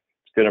gradebook.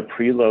 It's going to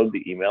preload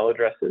the email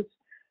addresses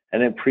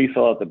and then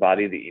pre-fill out the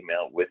body of the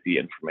email with the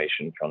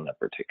information from that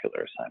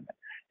particular assignment.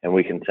 And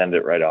we can send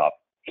it right off,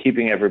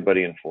 keeping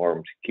everybody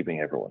informed, keeping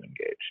everyone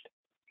engaged,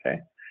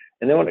 okay?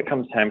 And then when it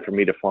comes time for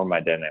me to form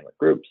my dynamic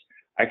groups,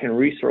 I can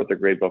resort the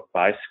gradebook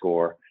by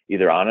score,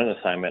 either on an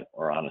assignment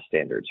or on a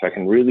standard. So I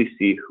can really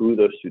see who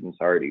those students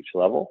are at each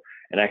level,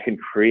 and I can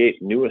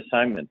create new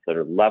assignments that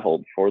are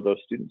leveled for those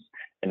students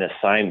and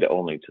assigned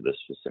only to the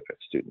specific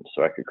students.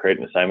 So I could create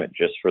an assignment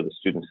just for the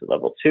students at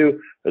level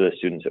 2 or the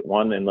students at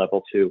 1 in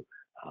level 2,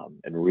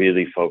 and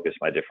really focus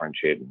my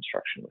differentiated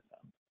instruction with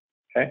them,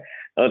 okay?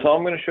 Now that's all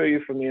I'm going to show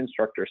you from the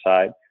instructor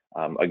side.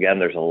 Again,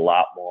 there's a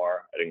lot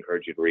more. I'd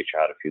encourage you to reach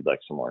out if you'd like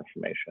some more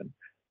information.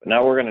 But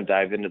now we're going to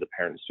dive into the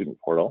parent and student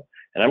portal,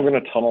 and I'm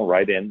going to tunnel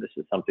right in. This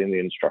is something the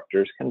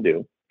instructors can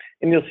do,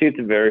 and you'll see it's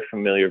a very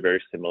familiar,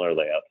 very similar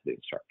layout to the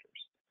instructors.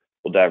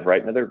 We'll dive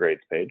right into their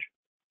grades page.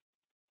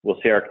 We'll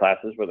see our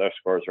classes with our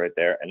scores right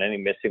there and any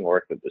missing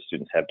work that the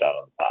students have down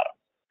on the bottom.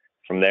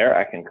 From there,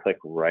 I can click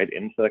right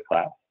into the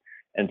class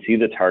and see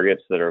the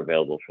targets that are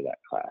available for that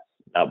class.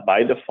 Now,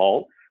 by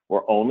default,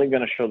 we're only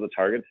going to show the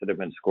targets that have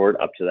been scored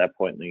up to that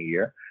point in the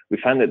year. We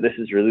find that this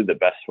is really the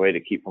best way to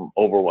keep from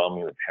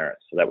overwhelming the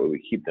parents, so that way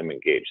we keep them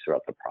engaged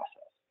throughout the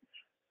process.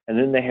 And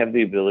then they have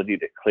the ability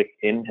to click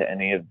into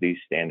any of these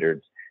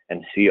standards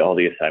and see all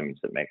the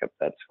assignments that make up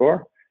that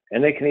score.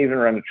 And they can even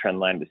run a trend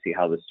line to see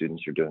how the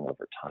students are doing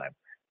over time.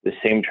 The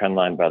same trend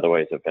line, by the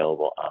way, is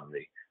available on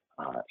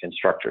the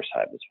instructor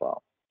side as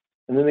well.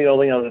 And then the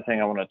only other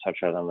thing I want to touch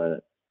on the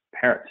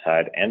parent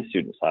side and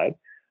student side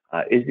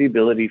is the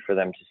ability for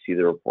them to see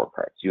the report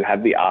cards. You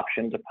have the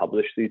option to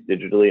publish these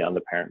digitally on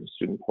the parent and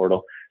student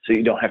portal, so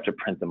you don't have to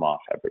print them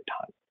off every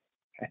time,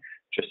 okay?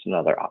 Just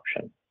another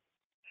option.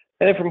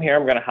 And then from here,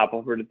 I'm going to hop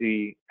over to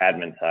the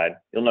admin side.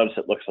 You'll notice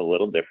it looks a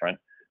little different.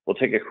 We'll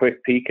take a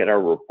quick peek at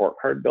our report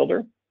card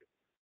builder.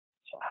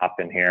 So hop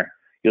in here.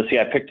 You'll see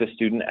I picked a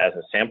student as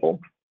a sample.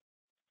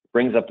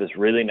 Brings up this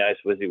really nice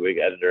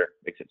WYSIWYG editor,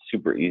 makes it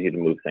super easy to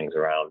move things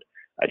around.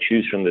 I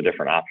choose from the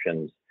different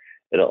options.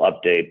 It'll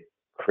update,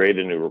 create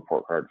a new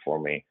report card for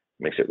me,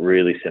 makes it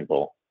really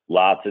simple.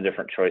 Lots of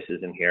different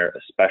choices in here,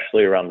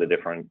 especially around the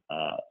different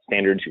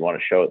standards you want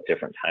to show at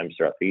different times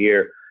throughout the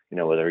year. You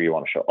know, whether you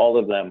want to show all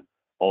of them,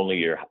 only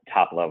your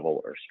top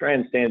level or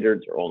strand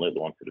standards, or only the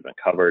ones that have been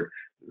covered.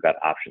 We've got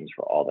options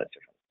for all that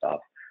different stuff.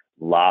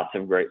 Lots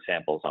of great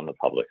samples on the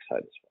public side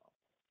as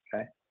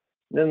well, okay?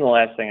 And then the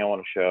last thing I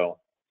want to show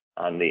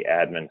on the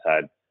admin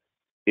side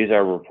is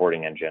our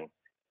reporting engine.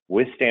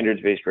 With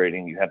standards-based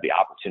grading, you have the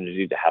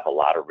opportunity to have a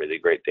lot of really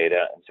great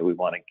data, and so we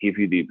want to give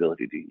you the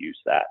ability to use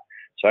that.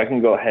 So I can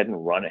go ahead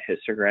and run a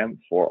histogram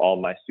for all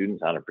my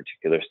students on a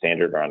particular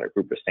standard or on a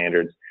group of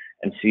standards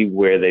and see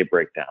where they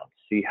break down,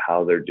 see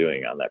how they're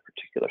doing on that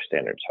particular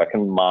standard. So I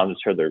can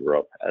monitor their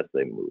growth as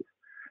they move.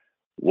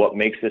 What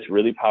makes this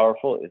really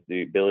powerful is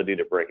the ability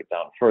to break it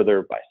down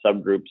further by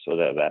subgroups, so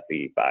that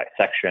be by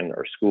section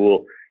or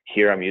school.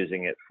 Here I'm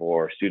using it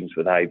for students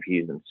with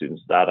IEPs and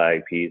students without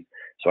IEPs,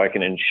 so I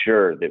can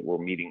ensure that we're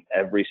meeting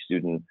every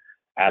student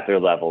at their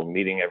level,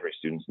 meeting every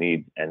student's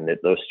needs, and that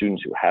those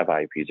students who have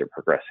IEPs are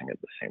progressing at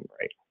the same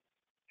rate,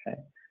 okay?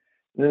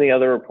 And then the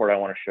other report I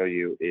want to show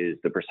you is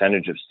the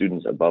percentage of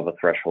students above a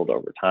threshold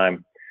over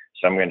time.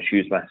 So I'm going to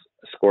choose my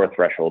score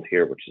threshold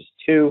here, which is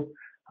 2,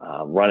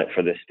 run it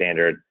for this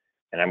standard,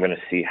 and I'm going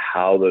to see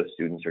how those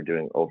students are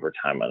doing over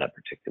time on that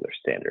particular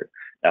standard.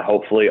 Now,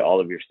 hopefully all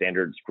of your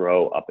standards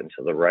grow up and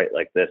to the right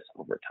like this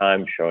over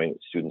time, showing that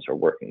students are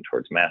working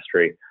towards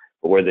mastery.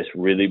 But where this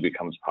really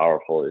becomes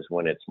powerful is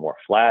when it's more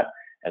flat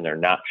and they're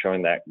not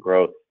showing that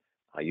growth.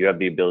 You have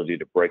the ability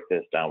to break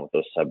this down with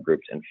those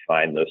subgroups and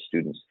find those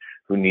students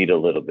who need a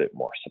little bit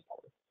more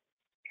support.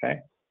 Okay,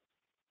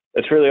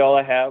 that's really all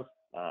I have.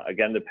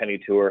 Again, the penny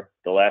tour.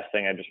 The last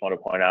thing I just want to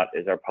point out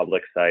is our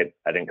public site.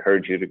 I'd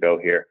encourage you to go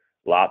here.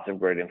 Lots of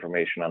great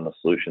information on the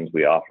solutions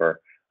we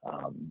offer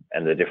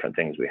and the different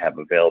things we have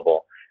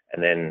available.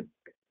 And then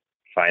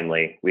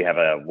finally, we have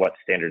a What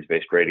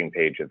Standards-Based Grading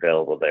page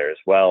available there as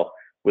well,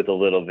 with a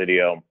little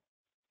video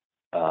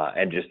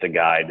and just a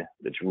guide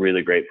that's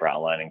really great for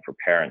outlining for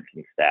parents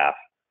and staff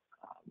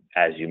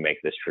as you make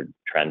this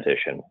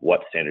transition,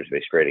 what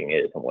standards-based grading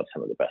is and what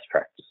some of the best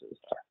practices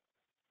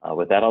are.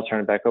 With that, I'll turn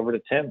it back over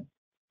to Tim.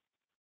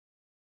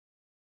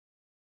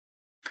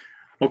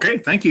 Okay,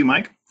 thank you,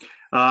 Mike.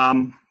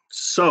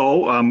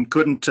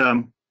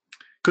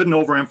 Couldn't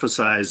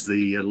overemphasize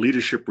the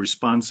leadership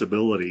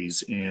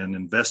responsibilities in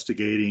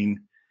investigating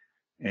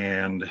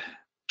and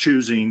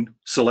choosing,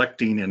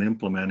 selecting, and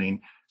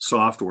implementing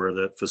software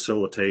that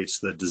facilitates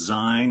the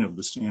design of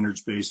the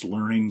standards-based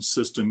learning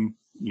system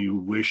you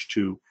wish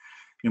to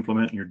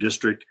implement in your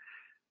district,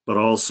 but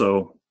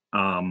also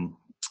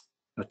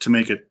to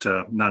make it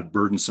not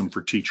burdensome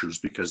for teachers,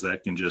 because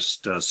that can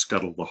just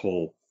scuttle the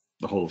whole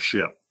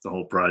ship, the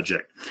whole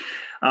project.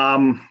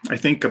 I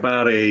think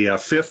about a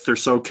fifth or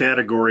so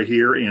category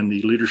here in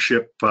the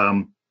leadership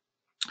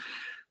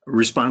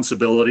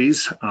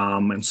responsibilities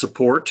and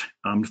support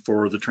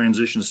for the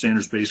transition to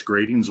standards-based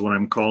grading is what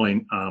I'm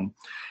calling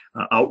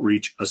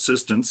outreach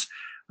assistance.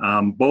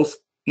 Both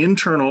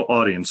internal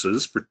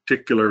audiences,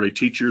 particularly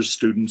teachers,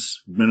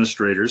 students,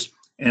 administrators,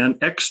 and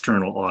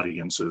external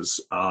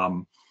audiences,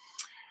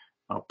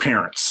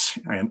 parents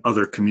and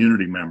other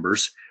community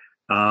members,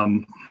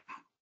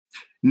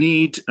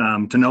 need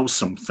to know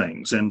some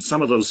things, and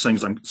some of those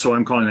things I'm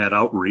calling that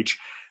outreach,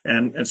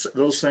 and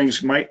those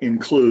things might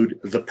include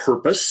the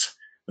purpose,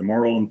 the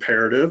moral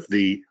imperative,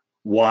 the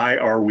why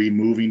are we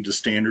moving to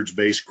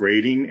standards-based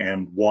grading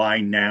and why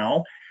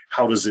now?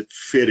 How does it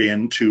fit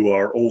into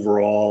our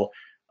overall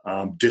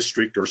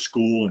district or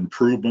school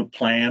improvement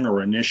plan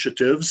or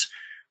initiatives?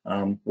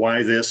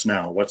 Why this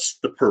now? What's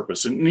the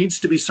purpose? It needs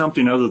to be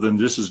something other than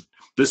this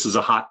is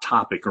a hot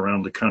topic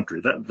around the country.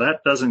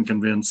 That doesn't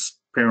convince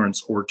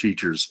parents or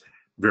teachers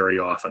very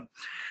often.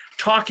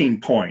 Talking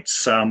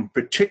points,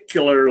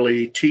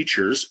 particularly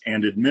teachers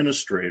and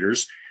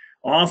administrators,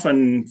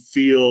 often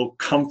feel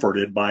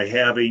comforted by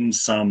having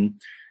some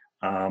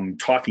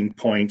talking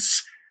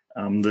points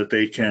that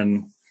they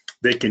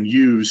can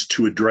use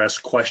to address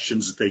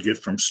questions that they get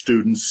from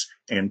students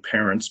and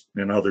parents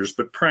and others,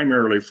 but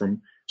primarily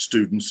from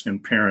students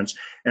and parents.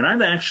 And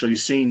I've actually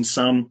seen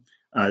some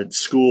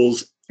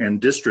schools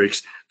and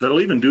districts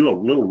that'll even do a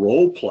little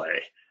role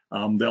play.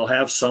 They'll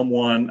have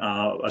someone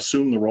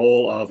assume the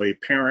role of a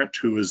parent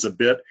who is a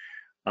bit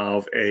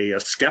of a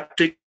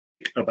skeptic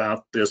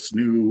about this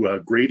new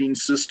grading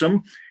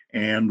system,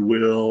 and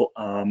will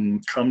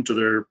come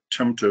to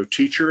a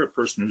teacher, a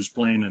person who's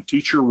playing a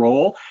teacher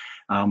role,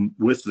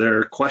 with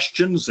their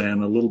questions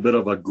and a little bit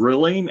of a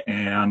grilling,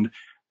 and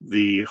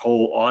the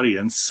whole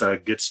audience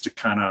gets to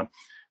kind of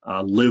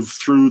live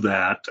through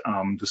that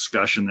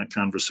discussion, that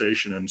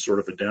conversation, and sort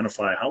of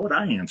identify, how would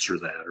I answer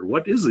that, or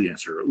what is the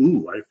answer?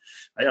 Ooh,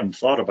 I haven't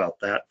thought about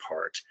that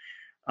part.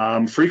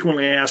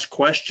 Frequently asked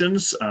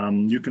questions,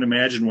 you can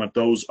imagine what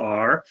those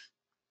are.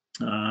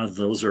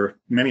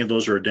 Many of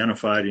those are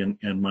identified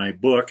in my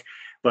book,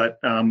 but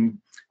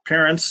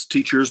parents,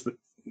 teachers,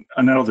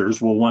 and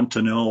others will want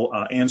to know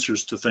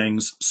answers to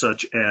things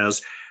such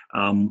as,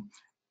 what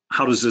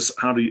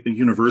do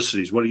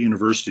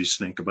universities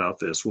think about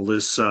this? Will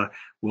this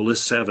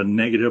have a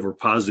negative or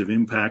positive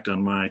impact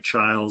on my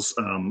child's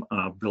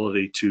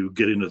ability to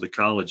get into the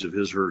college of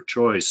his or her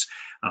choice?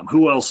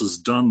 Who else has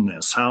done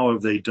this? How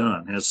have they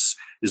done? Is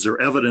there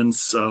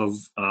evidence of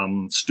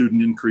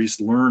student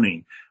increased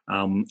learning?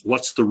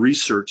 What's the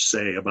research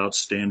say about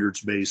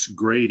standards-based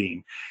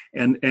grading?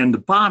 And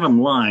the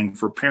bottom line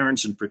for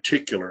parents in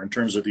particular, in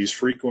terms of these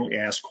frequently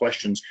asked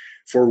questions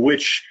for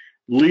which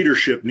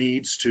leadership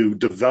needs to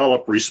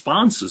develop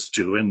responses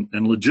to,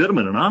 and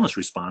legitimate and honest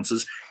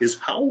responses, is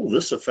how will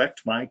this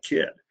affect my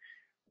kid?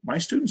 My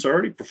students are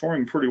already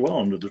performing pretty well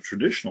under the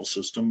traditional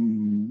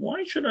system.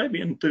 Why should I be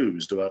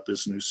enthused about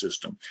this new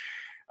system?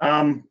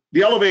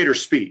 The elevator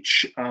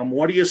speech,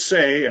 what do you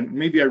say? And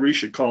maybe I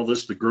should call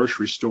this the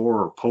grocery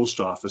store or post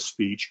office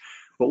speech,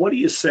 but what do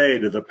you say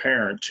to the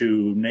parent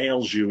who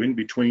nails you in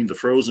between the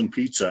frozen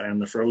pizza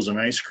and the frozen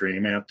ice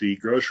cream at the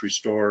grocery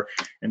store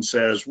and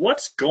says,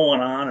 what's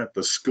going on at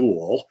the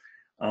school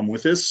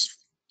with this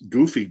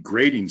goofy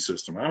grading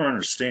system? I don't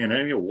understand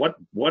any of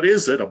what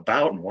is it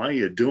about and why are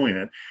you doing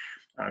it?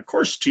 Of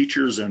course,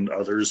 teachers and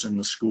others in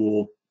the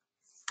school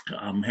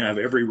have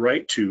every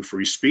right to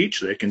free speech.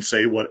 They can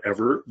say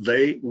whatever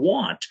they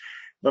want,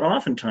 but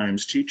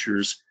oftentimes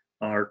teachers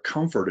are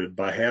comforted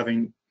by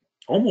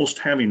almost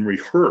having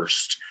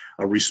rehearsed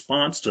a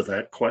response to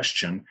that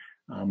question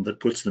that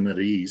puts them at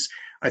ease.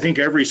 I think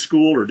every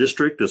school or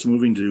district that's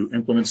moving to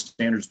implement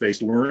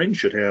standards-based learning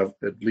should have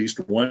at least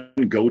one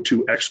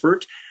go-to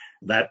expert,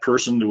 that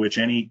person to which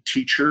any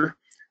teacher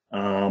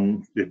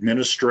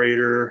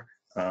administrator,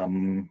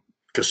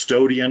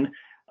 custodian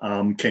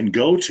can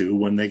go to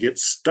when they get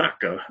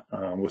stuck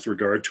with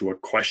regard to a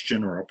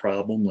question or a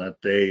problem that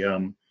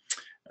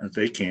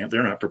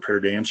they're not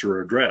prepared to answer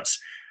or address.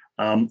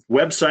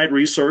 Website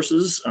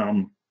resources,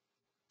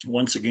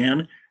 once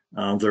again,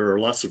 there are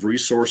lots of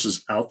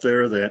resources out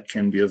there that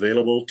can be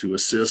available to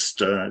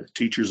assist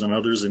teachers and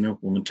others in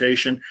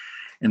implementation.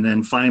 And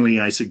then finally,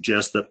 I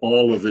suggest that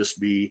all of this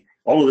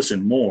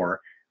and more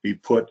be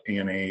put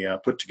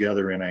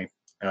together in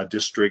a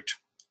district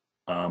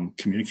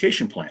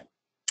communication plan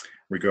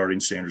regarding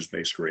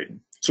standards-based grading.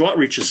 So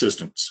outreach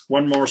assistance.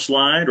 One more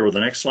slide, or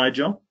the next slide,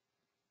 Joe.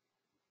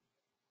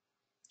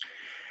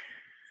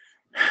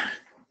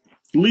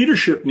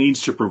 Leadership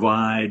needs to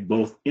provide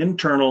both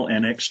internal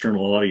and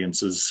external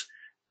audiences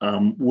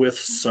with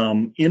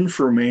some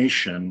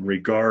information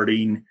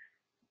regarding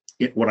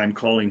what I'm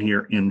calling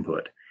here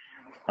input.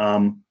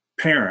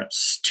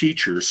 Parents,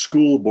 teachers,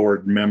 school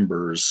board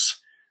members,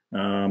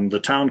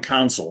 the town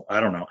council, I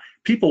don't know.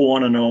 People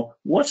want to know,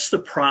 what's the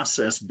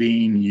process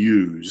being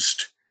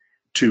used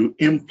to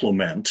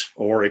implement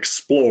or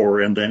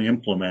explore and then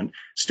implement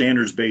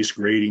standards-based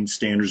grading,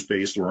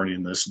 standards-based learning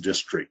in this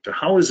district?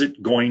 How is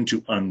it going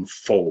to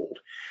unfold?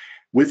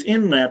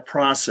 Within that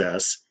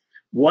process,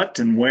 what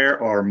and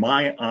where are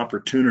my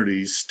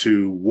opportunities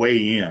to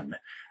weigh in?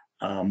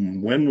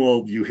 When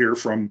will you hear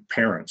from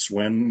parents?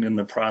 When in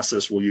the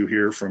process will you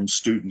hear from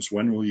students?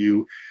 When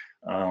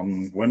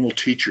will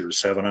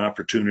teachers have an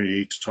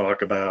opportunity to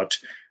talk about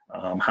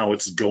how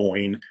it's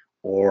going,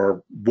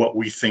 or what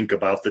we think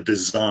about the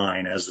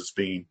design as it's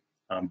being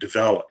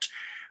developed?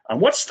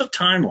 What's the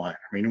timeline?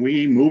 I mean, are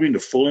we moving to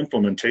full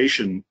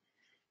implementation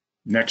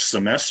next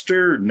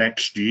semester,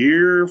 next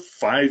year,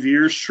 5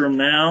 years from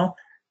now?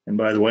 And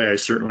by the way, I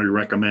certainly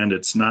recommend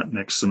it's not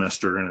next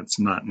semester and it's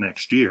not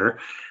next year,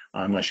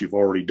 unless you've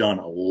already done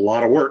a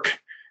lot of work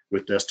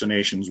with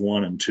destinations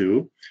 1 and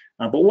 2.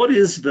 But what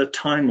is the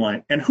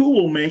timeline, and who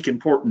will make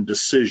important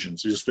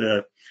decisions?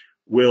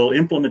 Will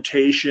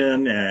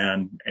implementation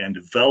and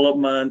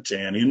development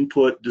and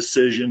input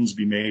decisions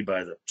be made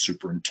by the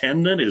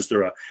superintendent? Is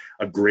there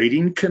a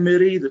grading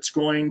committee that's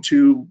going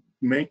to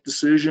make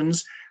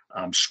decisions?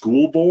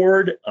 School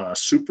board,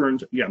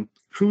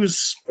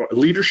 who's a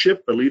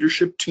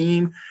leadership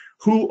team?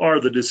 Who are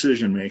the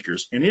decision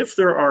makers? And if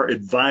there are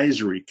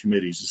advisory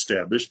committees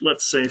established,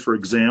 let's say, for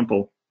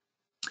example,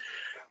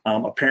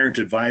 a parent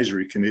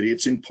advisory committee,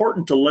 it's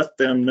important to let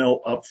them know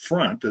up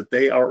front that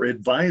they are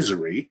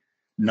advisory,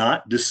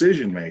 not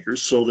decision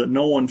makers, so that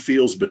no one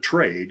feels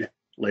betrayed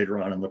later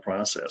on in the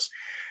process.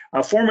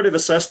 Formative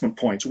assessment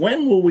points.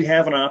 When will we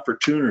have an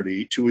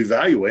opportunity to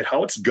evaluate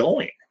how it's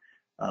going?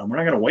 We're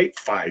not going to wait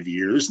 5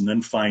 years and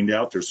then find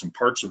out there's some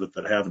parts of it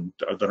that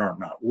aren't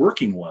not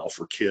working well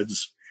for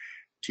kids,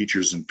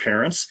 teachers, and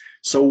parents.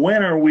 So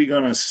when are we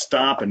going to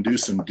stop and do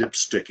some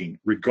dipsticking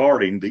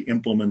regarding the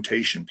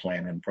implementation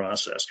plan and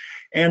process?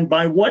 And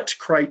by what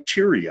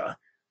criteria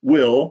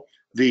will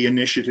the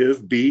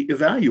initiative be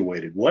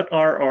evaluated? What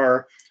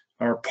are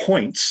our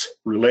points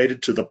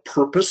related to the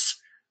purpose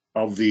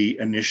of the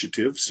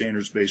initiative,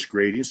 standards-based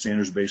grading,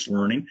 standards-based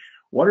learning?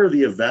 What are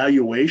the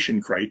evaluation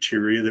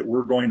criteria that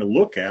we're going to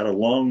look at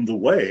along the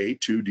way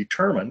to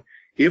determine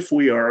if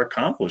we are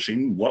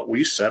accomplishing what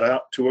we set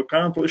out to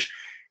accomplish?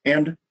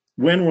 And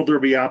when will there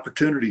be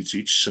opportunities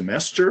each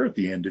semester, at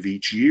the end of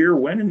each year?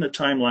 When in the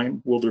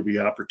timeline will there be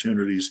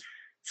opportunities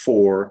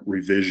for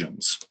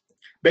revisions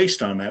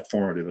based on that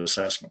formative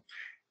assessment?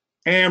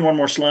 And one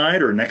more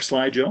slide, or next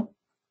slide, Joe.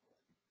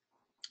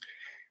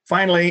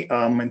 Finally,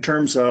 in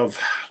terms of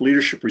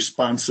leadership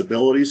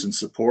responsibilities and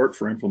support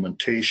for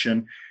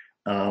implementation,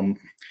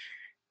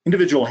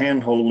 individual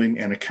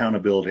handholding and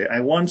accountability. I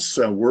once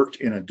worked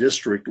in a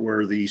district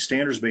where the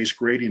standards-based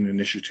grading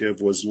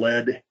initiative was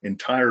led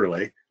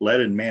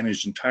and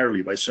managed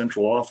entirely by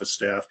central office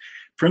staff.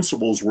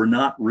 Principals were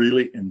not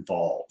really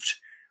involved.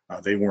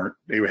 They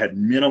had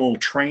minimal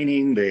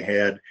training. They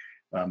had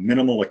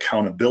minimal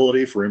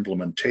accountability for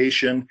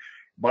implementation.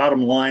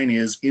 Bottom line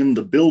is, in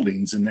the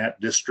buildings in that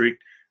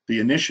district, the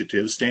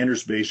initiative,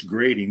 standards-based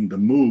grading, the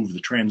move, the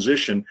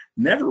transition,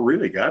 never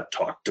really got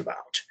talked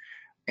about.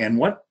 And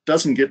what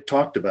doesn't get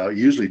talked about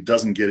usually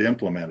doesn't get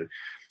implemented.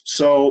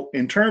 So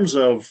in terms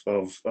of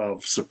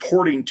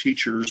supporting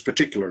teachers,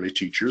 particularly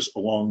teachers,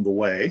 along the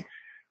way,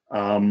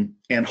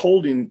 and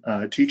holding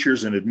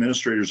teachers and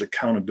administrators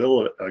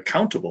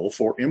accountable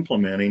for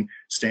implementing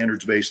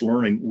standards-based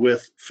learning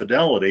with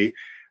fidelity,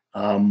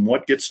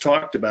 what gets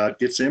talked about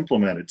gets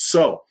implemented.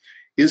 So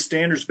is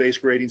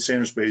standards-based grading,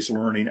 standards-based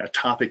learning a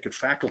topic at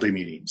faculty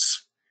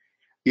meetings?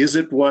 Is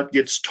it what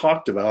gets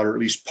talked about, or at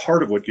least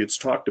part of what gets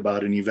talked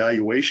about in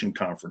evaluation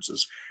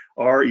conferences?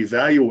 Are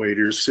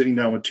evaluators sitting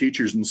down with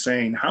teachers and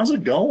saying, how's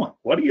it going?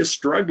 What are you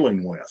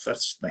struggling with?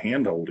 That's the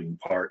hand-holding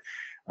part.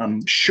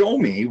 Show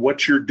me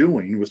what you're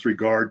doing with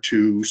regard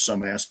to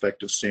some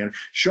aspect of standard.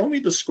 Show me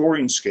the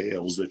scoring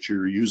scales that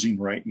you're using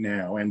right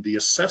now and the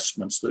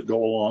assessments that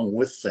go along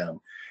with them.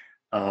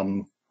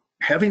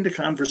 having the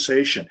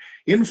conversation,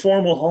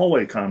 informal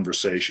hallway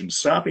conversation,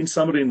 stopping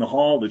somebody in the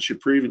hall that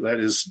that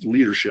is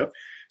leadership,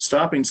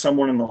 stopping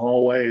someone in the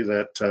hallway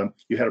that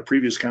you had a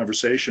previous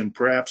conversation,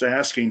 perhaps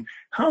asking,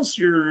 how's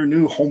your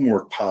new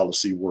homework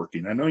policy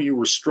working? I know you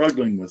were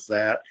struggling with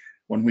that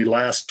when we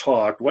last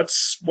talked.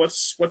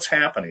 What's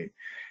happening?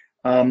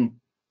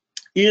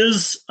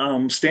 Is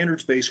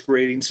standards-based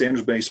grading,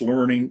 standards-based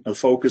learning a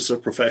focus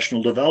of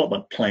professional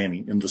development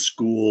planning in the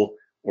school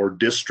or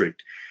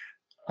district?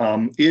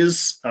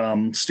 Is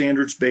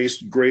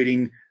standards-based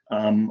grading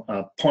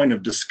a point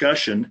of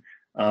discussion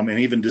and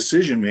even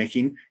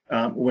decision-making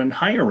when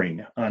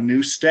hiring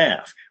new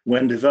staff,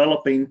 when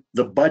developing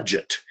the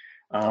budget?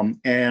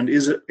 And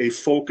is it a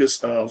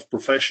focus of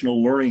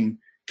professional learning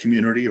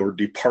community or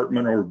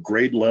department or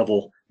grade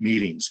level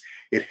meetings?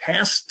 It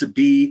has to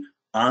be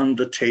on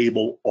the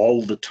table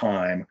all the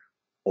time,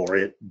 or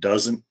it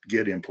doesn't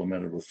get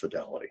implemented with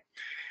fidelity.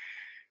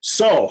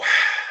 So,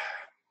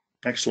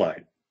 next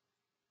slide.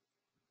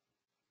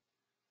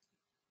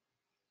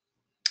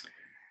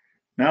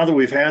 Now that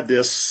we've had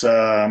this,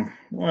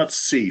 let's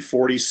see,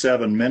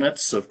 47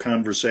 minutes of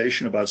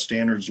conversation about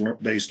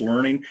standards-based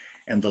learning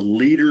and the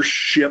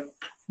leadership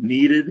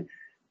needed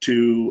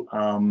to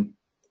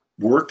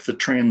work the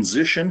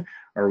transition.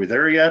 Are we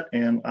there yet?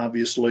 And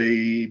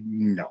obviously,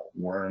 no,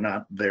 we're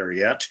not there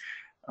yet.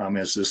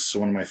 As this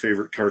one of my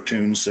favorite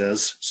cartoons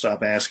says,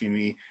 stop asking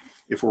me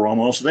if we're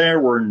almost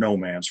there. We're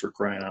nomads, for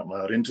crying out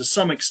loud. And to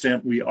some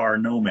extent, we are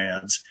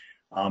nomads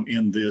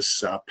in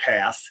this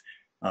path,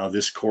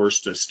 this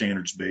course to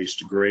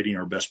standards-based grading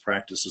or best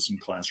practices in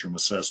classroom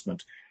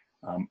assessment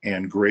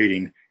and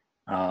grading.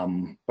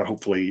 But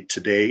hopefully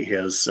today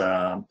has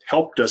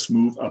helped us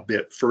move a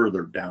bit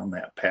further down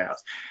that path.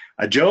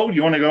 Joe,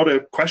 you want to go to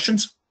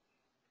questions?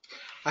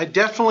 I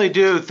definitely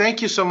do.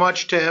 Thank you so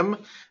much, Tim,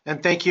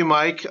 and thank you,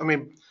 Mike. I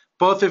mean,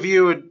 both of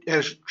you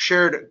have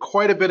shared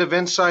quite a bit of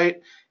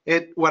insight.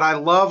 What I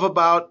love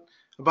about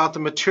the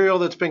material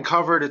that's been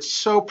covered, it's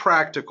so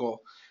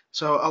practical.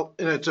 So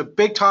it's a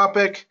big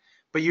topic,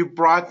 but you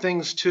brought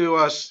things to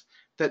us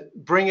that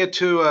bring it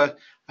to a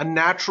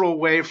natural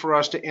way for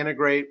us to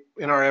integrate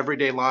in our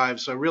everyday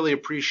lives. So I really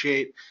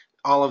appreciate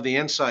all of the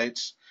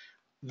insights.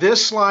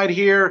 This slide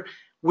here,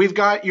 we've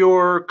got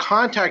your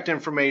contact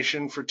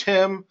information for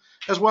Tim,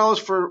 as well as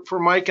for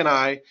Mike and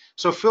I.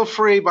 So feel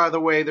free, by the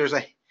way,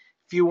 if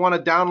you want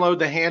to download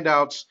the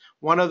handouts,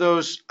 one of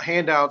those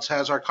handouts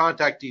has our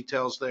contact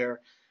details there.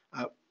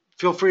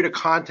 Feel free to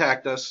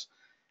contact us.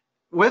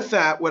 With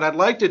that, what I'd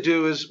like to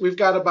do is we've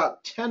got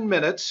about 10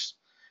 minutes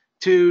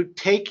to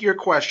take your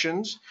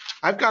questions.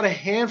 I've got a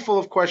handful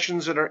of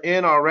questions that are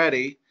in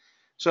already.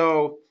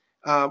 So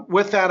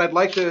with that, I'd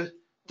like to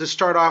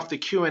start off the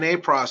Q&A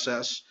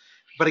process.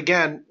 But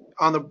again,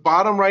 on the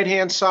bottom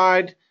right-hand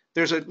side,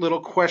 there's a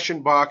little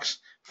question box.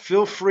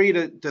 Feel free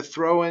to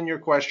throw in your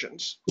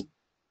questions.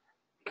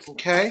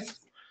 Okay,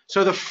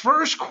 so the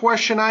first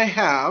question I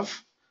have,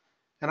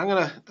 and I'm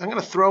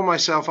gonna throw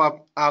myself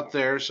out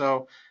there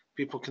so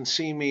people can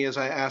see me as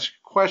I ask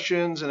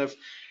questions, and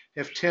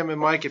if Tim and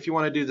Mike, if you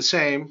want to do the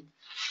same.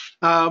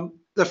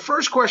 The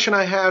first question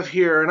I have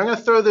here, and I'm gonna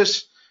throw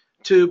this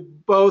to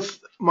both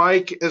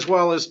Mike as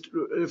well as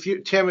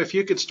Tim, if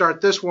you could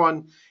start this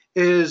one,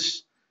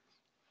 is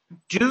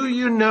do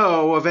you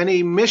know of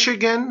any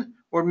Michigan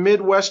or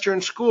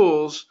Midwestern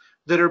schools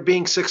that are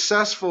being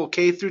successful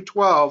K through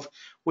 12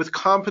 with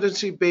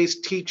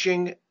competency-based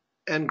teaching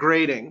and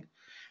grading?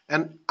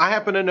 And I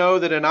happen to know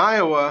that in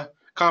Iowa,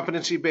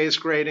 competency-based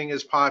grading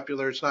is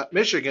popular. It's not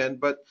Michigan,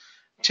 but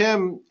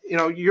Tim,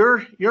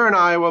 you're an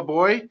Iowa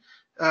boy.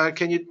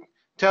 Can you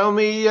tell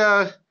me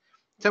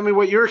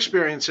what your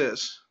experience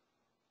is?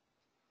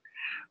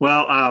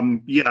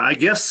 Well, yeah, I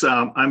guess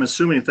I'm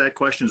assuming that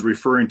question is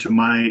referring to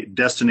my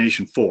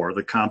destination 4,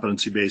 the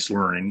competency-based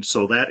learning.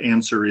 So that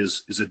answer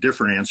is a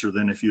different answer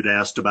than if you'd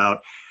asked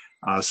about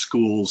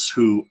schools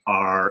who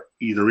are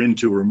either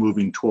into or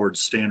moving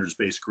towards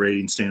standards-based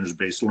grading,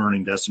 standards-based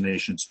learning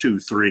destinations 2,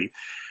 3.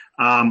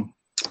 I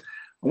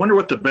wonder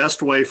what the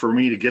best way for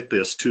me to get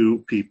this to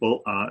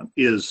people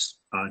is,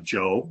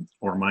 Joe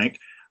or Mike.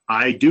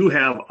 I do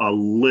have a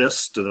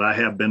list that I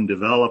have been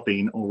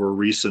developing over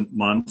recent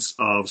months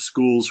of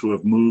schools who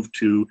have moved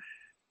to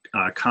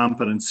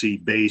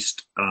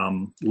competency-based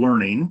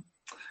learning,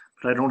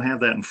 but I don't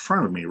have that in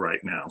front of me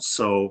right now.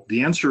 So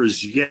the answer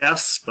is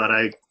yes, but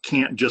I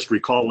can't just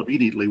recall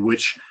immediately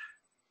which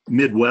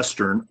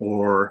Midwestern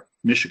or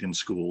Michigan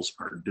schools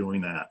are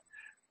doing that,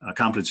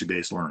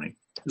 competency-based learning.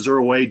 Is there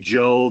a way,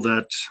 Joe,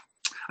 that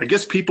I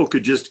guess people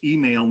could just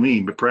email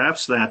me, but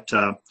perhaps that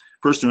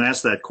person who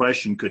asked that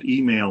question could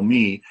email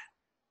me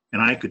and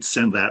I could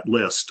send that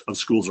list of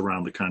schools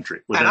around the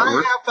country. Would that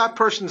work? I have that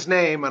person's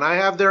name and I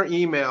have their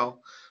email.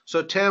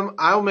 So Tim,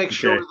 I'll make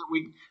sure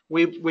that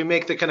we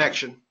make the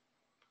connection.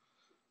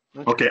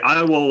 Okay,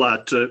 I will,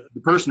 to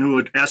the person who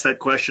would ask that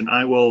question,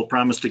 I will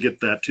promise to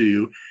get that to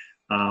you.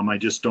 I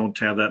just don't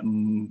have that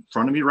in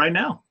front of me right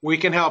now. We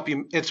can help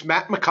you. It's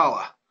Matt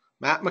McCullough.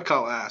 Matt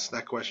McCullough asked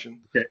that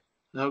question. Okay.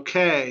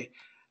 Okay.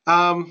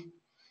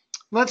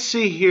 let's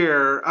see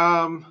here.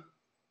 I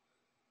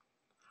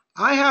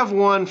have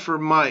one for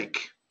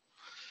Mike.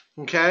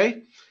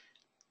 Okay.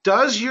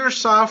 Does your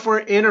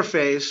software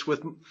interface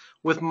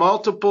with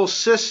multiple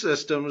SIS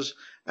systems,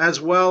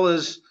 as well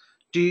as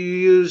do you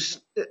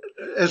use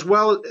as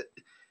well?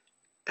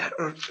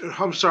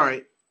 I'm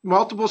sorry,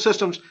 multiple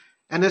systems,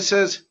 and it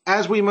says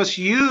as we must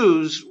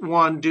use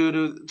one due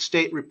to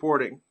state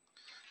reporting.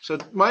 So,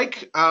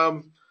 Mike,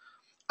 I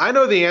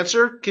know the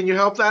answer. Can you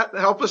help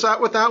us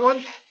out with that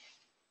one?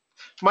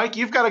 Mike,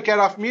 you've got to get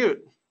off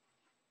mute.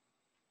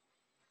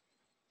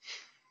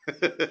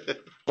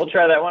 We'll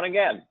try that one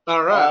again.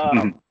 All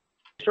right.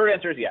 Short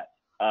answer is yes.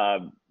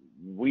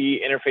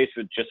 We interface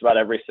with just about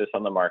every SIS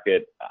on the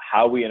market.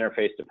 How we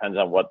interface depends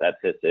on what that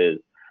SIS is.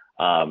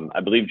 I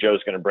believe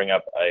Joe's going to bring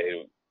up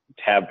a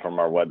tab from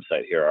our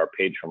website here, our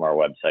page from our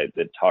website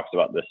that talks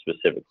about this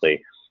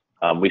specifically.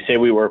 We say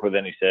we work with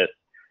any SIS.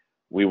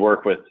 We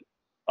work with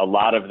a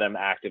lot of them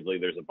actively.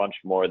 There's a bunch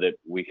more that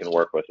we can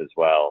work with as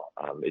well.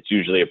 It's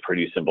usually a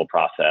pretty simple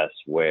process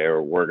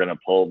where we're going to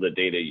pull the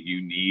data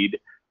you need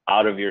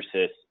out of your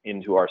SIS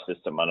into our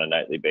system on a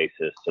nightly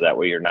basis. So that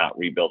way you're not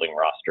rebuilding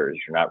rosters,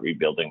 you're not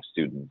rebuilding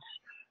students.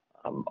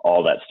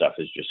 All that stuff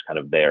is just kind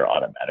of there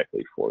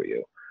automatically for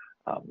you.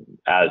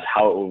 As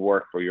how it would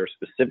work for your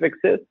specific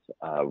SIS,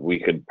 we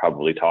could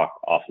probably talk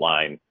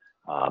offline.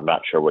 I'm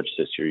not sure which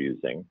SIS you're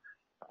using,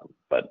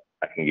 but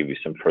I can give you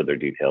some further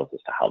details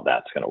as to how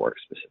that's going to work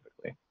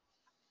specifically.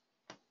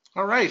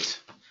 All right.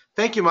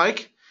 Thank you,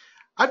 Mike.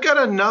 I've got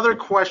another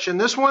question.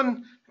 This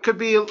one could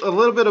be a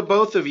little bit of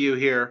both of you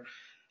here.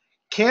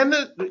 Can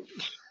the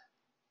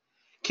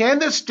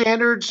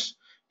standards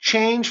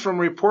change from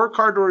report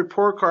card to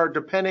report card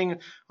depending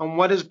on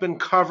what has been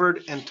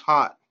covered and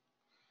taught?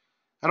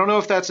 I don't know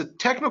if that's a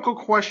technical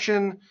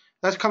question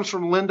that comes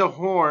from Linda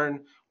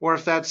Horn or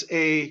if that's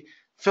a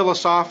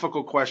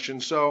philosophical question.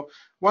 So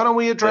why don't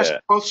we address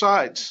both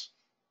sides?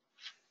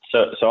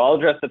 So I'll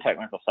address the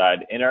technical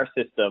side. In our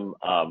system,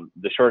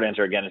 the short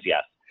answer again is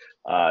yes.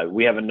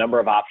 We have a number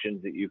of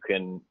options that you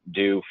can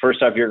do.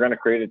 First off, you're going to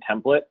create a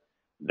template.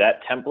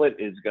 That template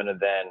is going to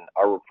then,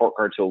 our report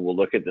card tool will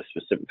look at the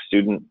specific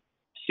student,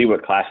 see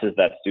what classes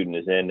that student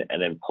is in,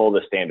 and then pull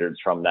the standards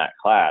from that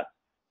class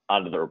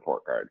onto the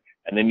report card.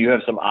 And then you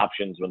have some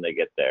options when they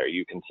get there.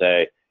 You can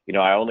say,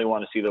 I only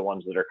want to see the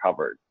ones that are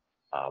covered,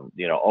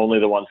 only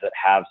the ones that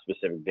have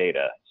specific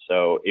data.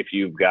 So if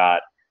you've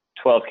got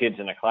 12 kids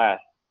in a class,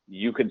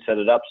 you could set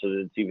it up so that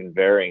it's even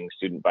varying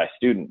student by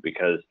student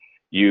because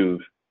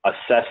you've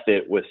assessed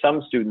it with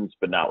some students,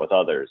 but not with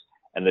others.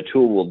 And the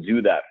tool will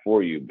do that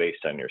for you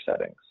based on your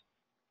settings.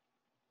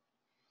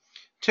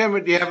 Tim,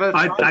 do you have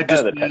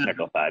the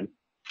technical side?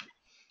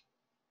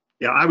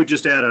 Yeah, I would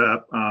just add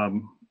a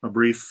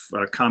brief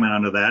comment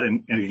onto that.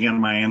 And again,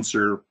 my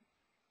answer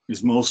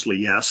is mostly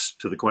yes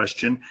to the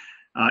question.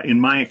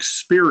 In my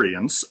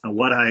experience,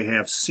 what I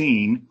have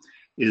seen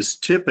is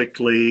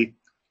typically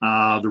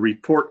the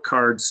report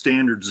card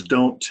standards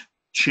don't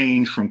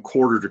change from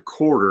quarter to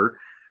quarter,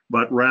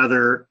 but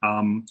rather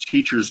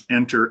teachers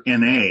enter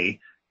NA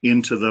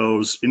into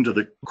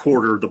the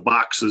quarter, the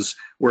boxes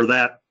where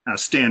that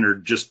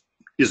standard just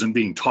isn't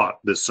being taught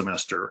this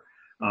semester.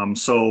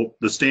 So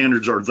the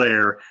standards are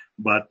there,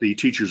 but the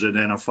teachers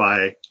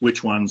identify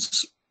which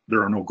ones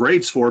there are no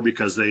grades for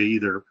because they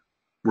either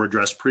were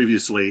addressed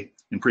previously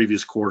in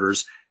previous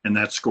quarters and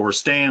that score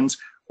stands,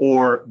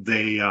 or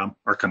they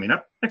are coming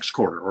up next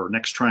quarter or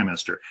next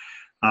trimester.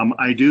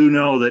 I do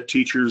know that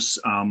teachers,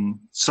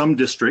 some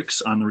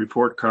districts on the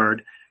report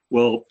card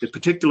will,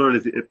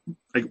 particularly,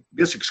 I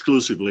guess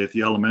exclusively at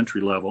the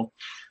elementary level,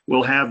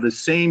 will have the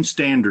same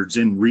standards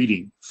in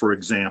reading, for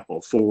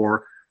example,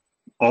 for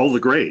all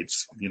the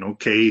grades,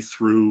 K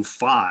through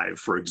 5,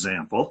 for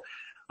example.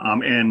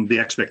 And the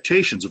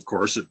expectations, of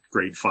course, at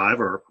grade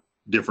 5 are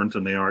different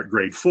than they are at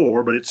grade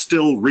 4, but it's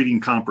still reading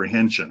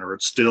comprehension, or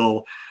it's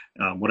still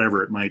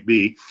whatever it might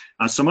be.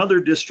 Some other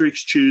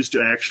districts choose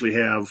to actually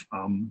have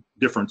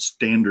different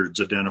standards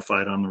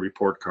identified on the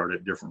report card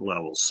at different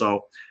levels.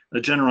 So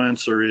the general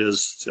answer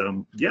is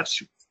yes,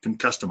 you can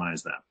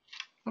customize that.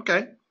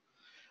 Okay.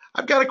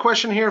 I've got a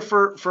question here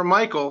for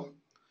Michael.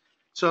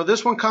 So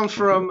this one comes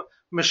from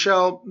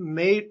Michelle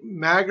Major.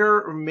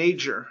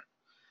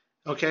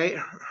 Okay.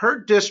 Her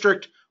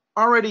district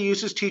already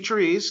uses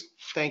TeacherEase.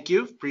 Thank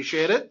you.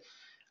 Appreciate it.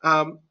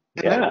 And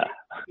then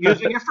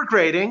using it for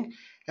grading.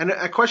 And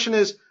a question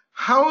is,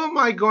 how am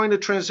I going to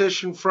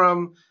transition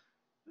to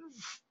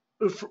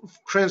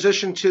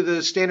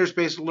the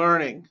standards-based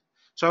learning?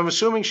 So I'm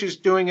assuming she's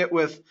doing it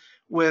with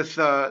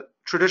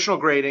traditional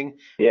grading.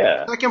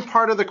 Yeah. The second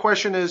part of the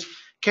question is,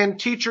 can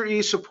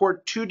TeacherEase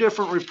support 2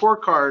 different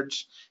report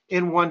cards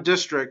in one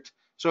district?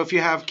 So if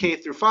you have K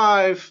through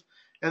 5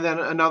 and then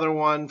another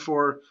one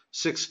for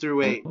 6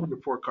 through 8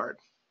 report card.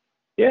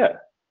 Yeah.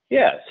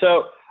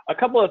 So a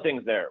couple of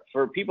things there.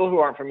 For people who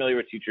aren't familiar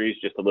with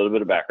TeacherEase, just a little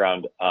bit of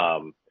background.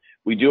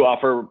 We do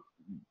offer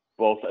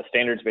both a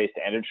standards-based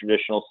and a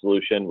traditional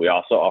solution. We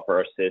also offer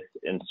our SIS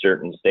in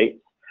certain states.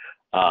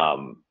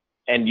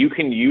 And you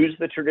can use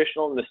the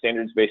traditional and the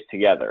standards-based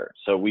together.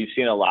 So we've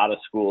seen a lot of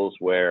schools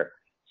where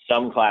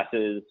some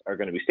classes are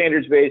going to be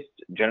standards-based.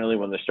 Generally,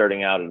 when they're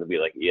starting out, it'll be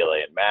like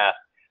ELA and math,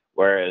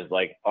 whereas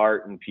like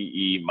art and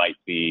PE might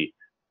be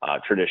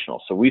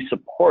traditional. So we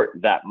support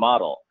that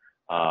model.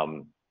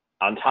 On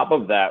top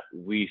of that,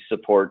 we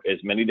support as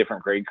many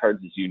different grade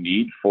cards as you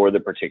need for the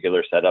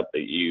particular setup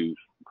that you've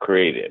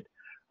created.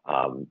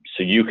 So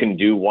you can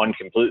do one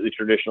completely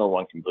traditional,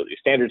 one completely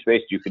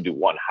standards-based. You can do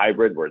one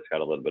hybrid where it's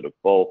got a little bit of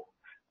both.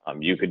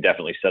 You could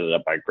definitely set it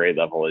up by grade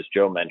level, as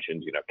Joe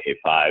mentioned, you know,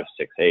 K5,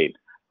 6, 8,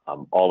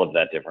 all of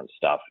that different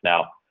stuff.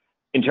 Now,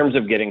 in terms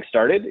of getting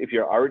started, if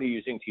you're already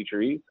using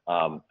TeacherEase,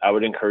 I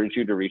would encourage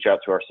you to reach out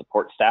to our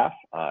support staff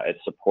at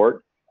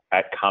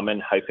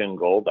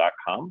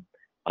support@common-goal.com.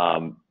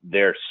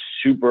 They're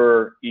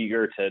super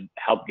eager to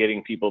help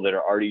getting people that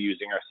are already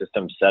using our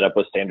system set up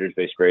with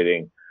standards-based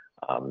grading.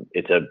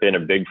 It's been a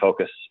big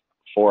focus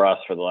for us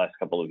for the last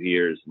couple of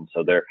years, and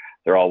so they're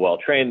all well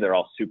trained. They're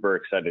all super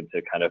excited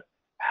to kind of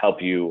help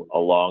you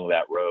along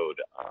that road,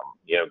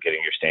 you know,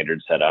 getting your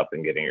standards set up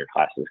and getting your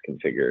classes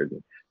configured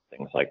and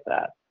things like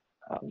that.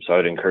 So I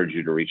would encourage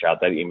you to reach out.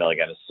 That email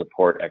again is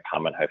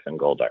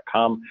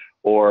support@common-goal.com,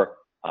 or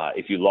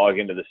if you log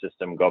into the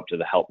system, go up to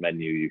the help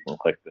menu, you can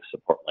click the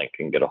support link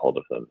and get a hold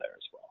of them there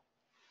as well.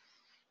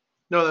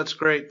 No, that's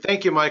great.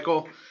 Thank you,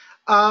 Michael.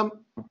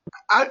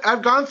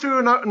 I've gone through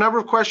a number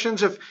of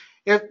questions. If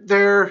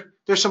there's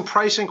some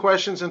pricing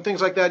questions and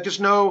things like that, just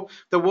know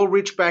that we'll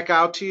reach back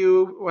out to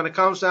you when it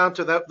comes down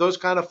to those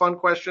kind of fun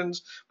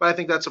questions. But I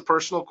think that's a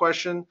personal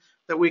question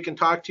that we can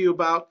talk to you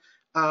about.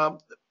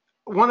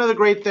 One of the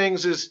great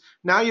things is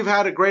now you've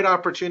had a great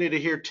opportunity to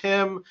hear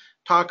Tim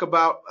talk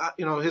about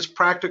you know, his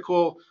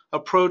practical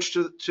approach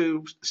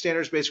to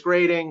standards-based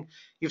grading.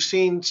 You've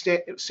seen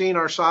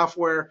our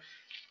software.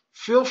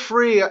 Feel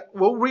free,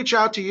 we'll reach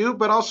out to you,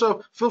 but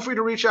also feel free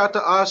to reach out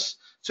to us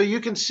so you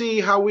can see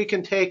how we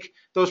can take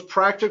those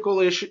practical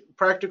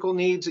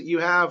needs that you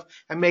have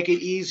and make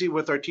it easy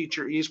with our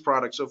TeacherEase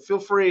product. So feel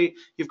free,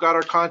 you've got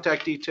our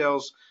contact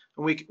details,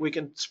 and we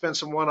can spend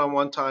some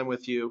one-on-one time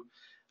with you.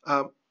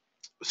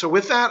 So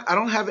with that, I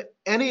don't have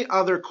any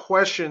other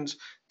questions.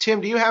 Tim,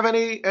 do you have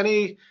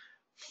any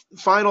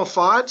final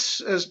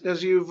thoughts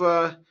as you've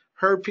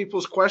heard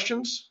people's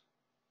questions?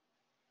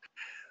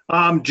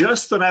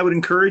 Just that I would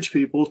encourage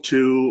people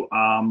to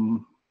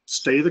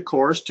stay the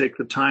course, take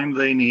the time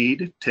they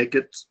need, take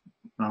it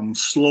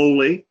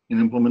slowly in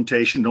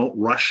implementation, don't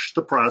rush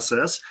the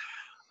process,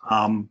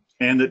 and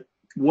that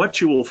what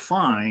you will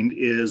find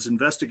is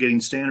investigating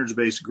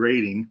standards-based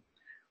grading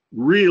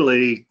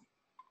really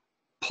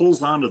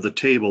pulls onto the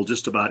table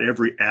just about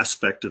every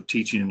aspect of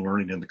teaching and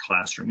learning in the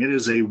classroom. It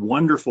is a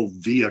wonderful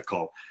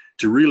vehicle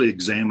to really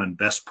examine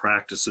best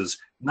practices,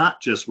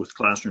 not just with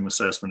classroom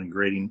assessment and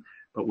grading,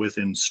 but with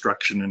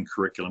instruction and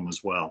curriculum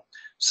as well.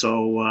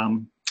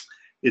 So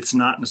it's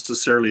not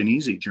necessarily an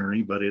easy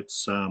journey, but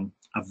it's a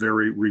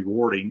very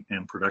rewarding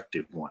and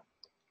productive one.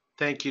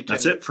 Thank you, Tim.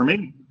 That's it for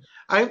me.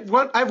 I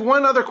have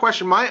one other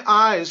question. My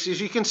eyes,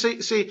 as you can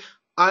see,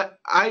 my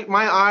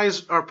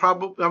eyes are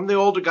probably, I'm the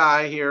older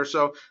guy here,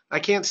 so I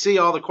can't see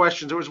all the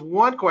questions. There was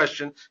one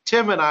question.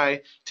 Tim and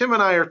I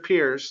are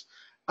peers.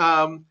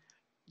 The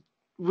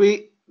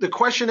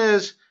question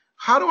is,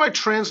 how do I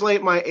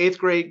translate my 8th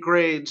grade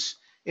grades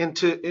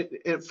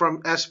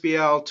from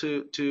SBL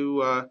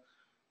to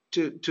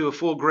a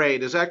full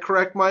grade? Is that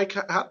correct, Mike?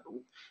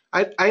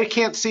 I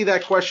can't see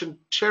that question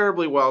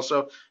terribly well.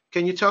 So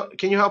can you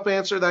help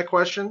answer that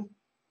question?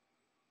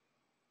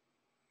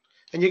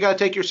 And you got to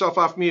take yourself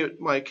off mute,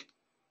 Mike.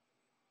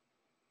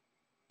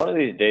 One of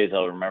these days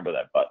I'll remember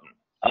that button.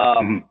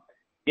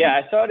 Yeah,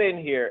 I saw it in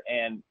here,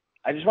 and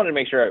I just wanted to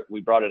make sure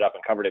we brought it up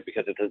and covered it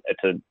because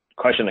it's a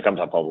question that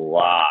comes up a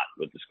lot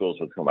with the schools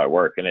with whom I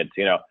work, and it's,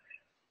 you know,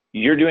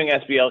 you're doing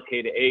SBL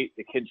K to 8,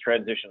 the kids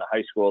transition to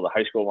high school, the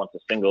high school wants a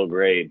single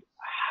grade.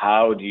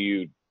 How do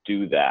you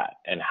do that,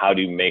 and how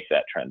do you make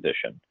that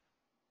transition?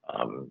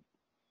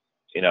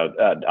 You know,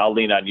 I'll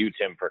lean on you,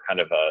 Tim, for kind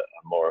of a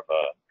more of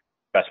a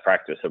best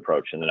practice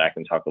approach, and then I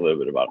can talk a little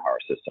bit about how our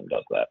system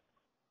does that.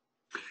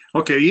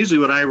 Okay, usually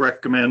what I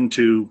recommend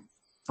to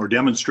or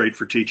demonstrate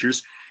for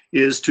teachers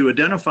is to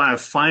identify a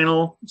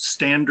final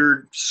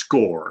standard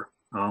score,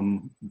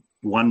 1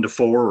 to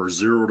 4 or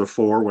 0 to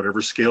 4,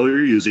 whatever scale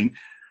you're using,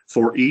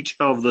 for each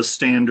of the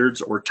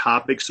standards or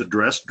topics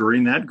addressed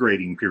during that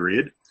grading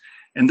period.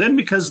 And then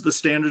because the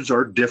standards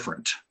are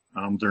different,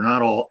 they're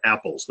not all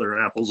apples.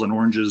 They're apples and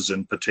oranges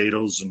and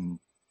potatoes and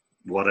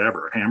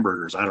whatever,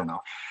 hamburgers, I don't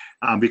know.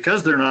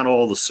 Because they're not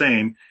all the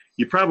same,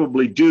 you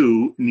probably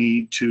do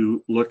need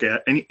to look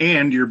at,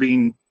 and you're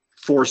being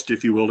forced,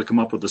 if you will, to come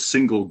up with a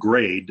single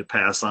grade to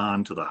pass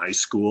on to the high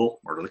school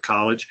or to the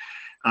college.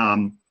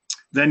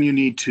 Then you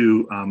need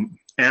to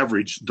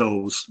average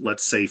those,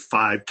 let's say,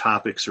 5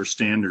 topics or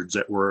standards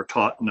that were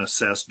taught and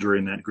assessed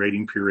during that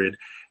grading period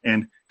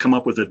and come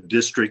up with a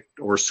district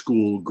or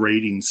school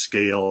grading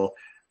scale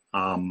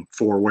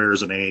for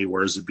where's an A,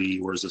 where's a B,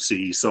 where's a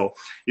C. So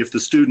if the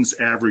student's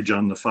average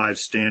on the 5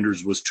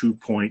 standards was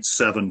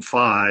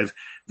 2.75,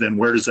 then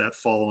where does that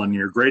fall on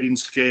your grading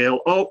scale?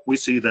 Oh, we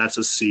see that's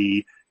a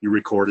C. You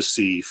record a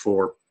C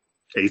for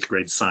 8th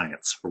grade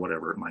science or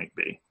whatever it might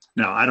be.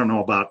 Now, I don't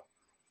know about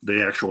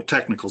the actual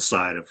technical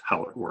side of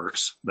how it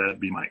works. That'd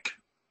be Mike.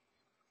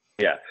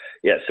 Yeah.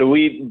 So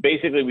we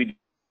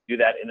do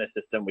that in the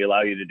system. We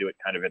allow you to do it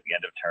kind of at the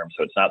end of term.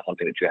 So it's not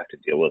something that you have to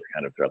deal with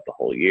kind of throughout the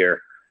whole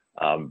year.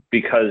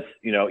 Because,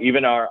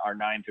 even our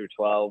 9 through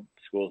 12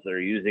 schools that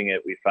are using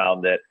it, we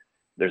found that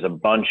there's a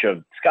bunch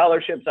of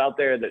scholarships out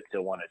there that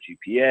still want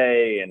a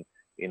GPA, and,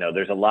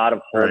 there's a lot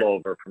of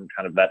holdover from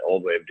kind of that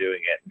old way of doing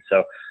it. And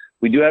so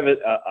we do have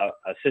a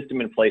system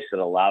in place that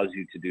allows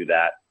you to do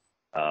that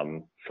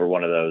for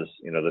one of those,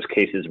 those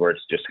cases where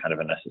it's just kind of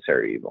a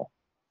necessary evil.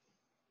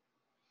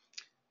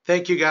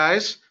 Thank you,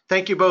 guys.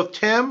 Thank you both,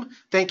 Tim.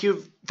 Thank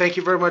you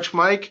very much,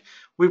 Mike.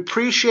 We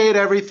appreciate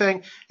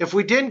everything. If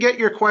we didn't get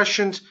your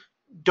questions,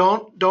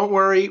 don't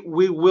worry.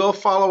 We will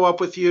follow up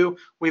with you.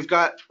 We've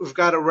got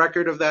a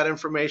record of that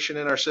information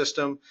in our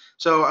system.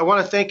 So I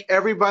want to thank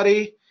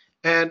everybody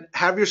and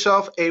have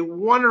yourself a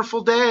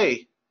wonderful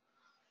day.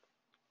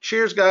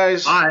 Cheers,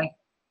 guys. Bye.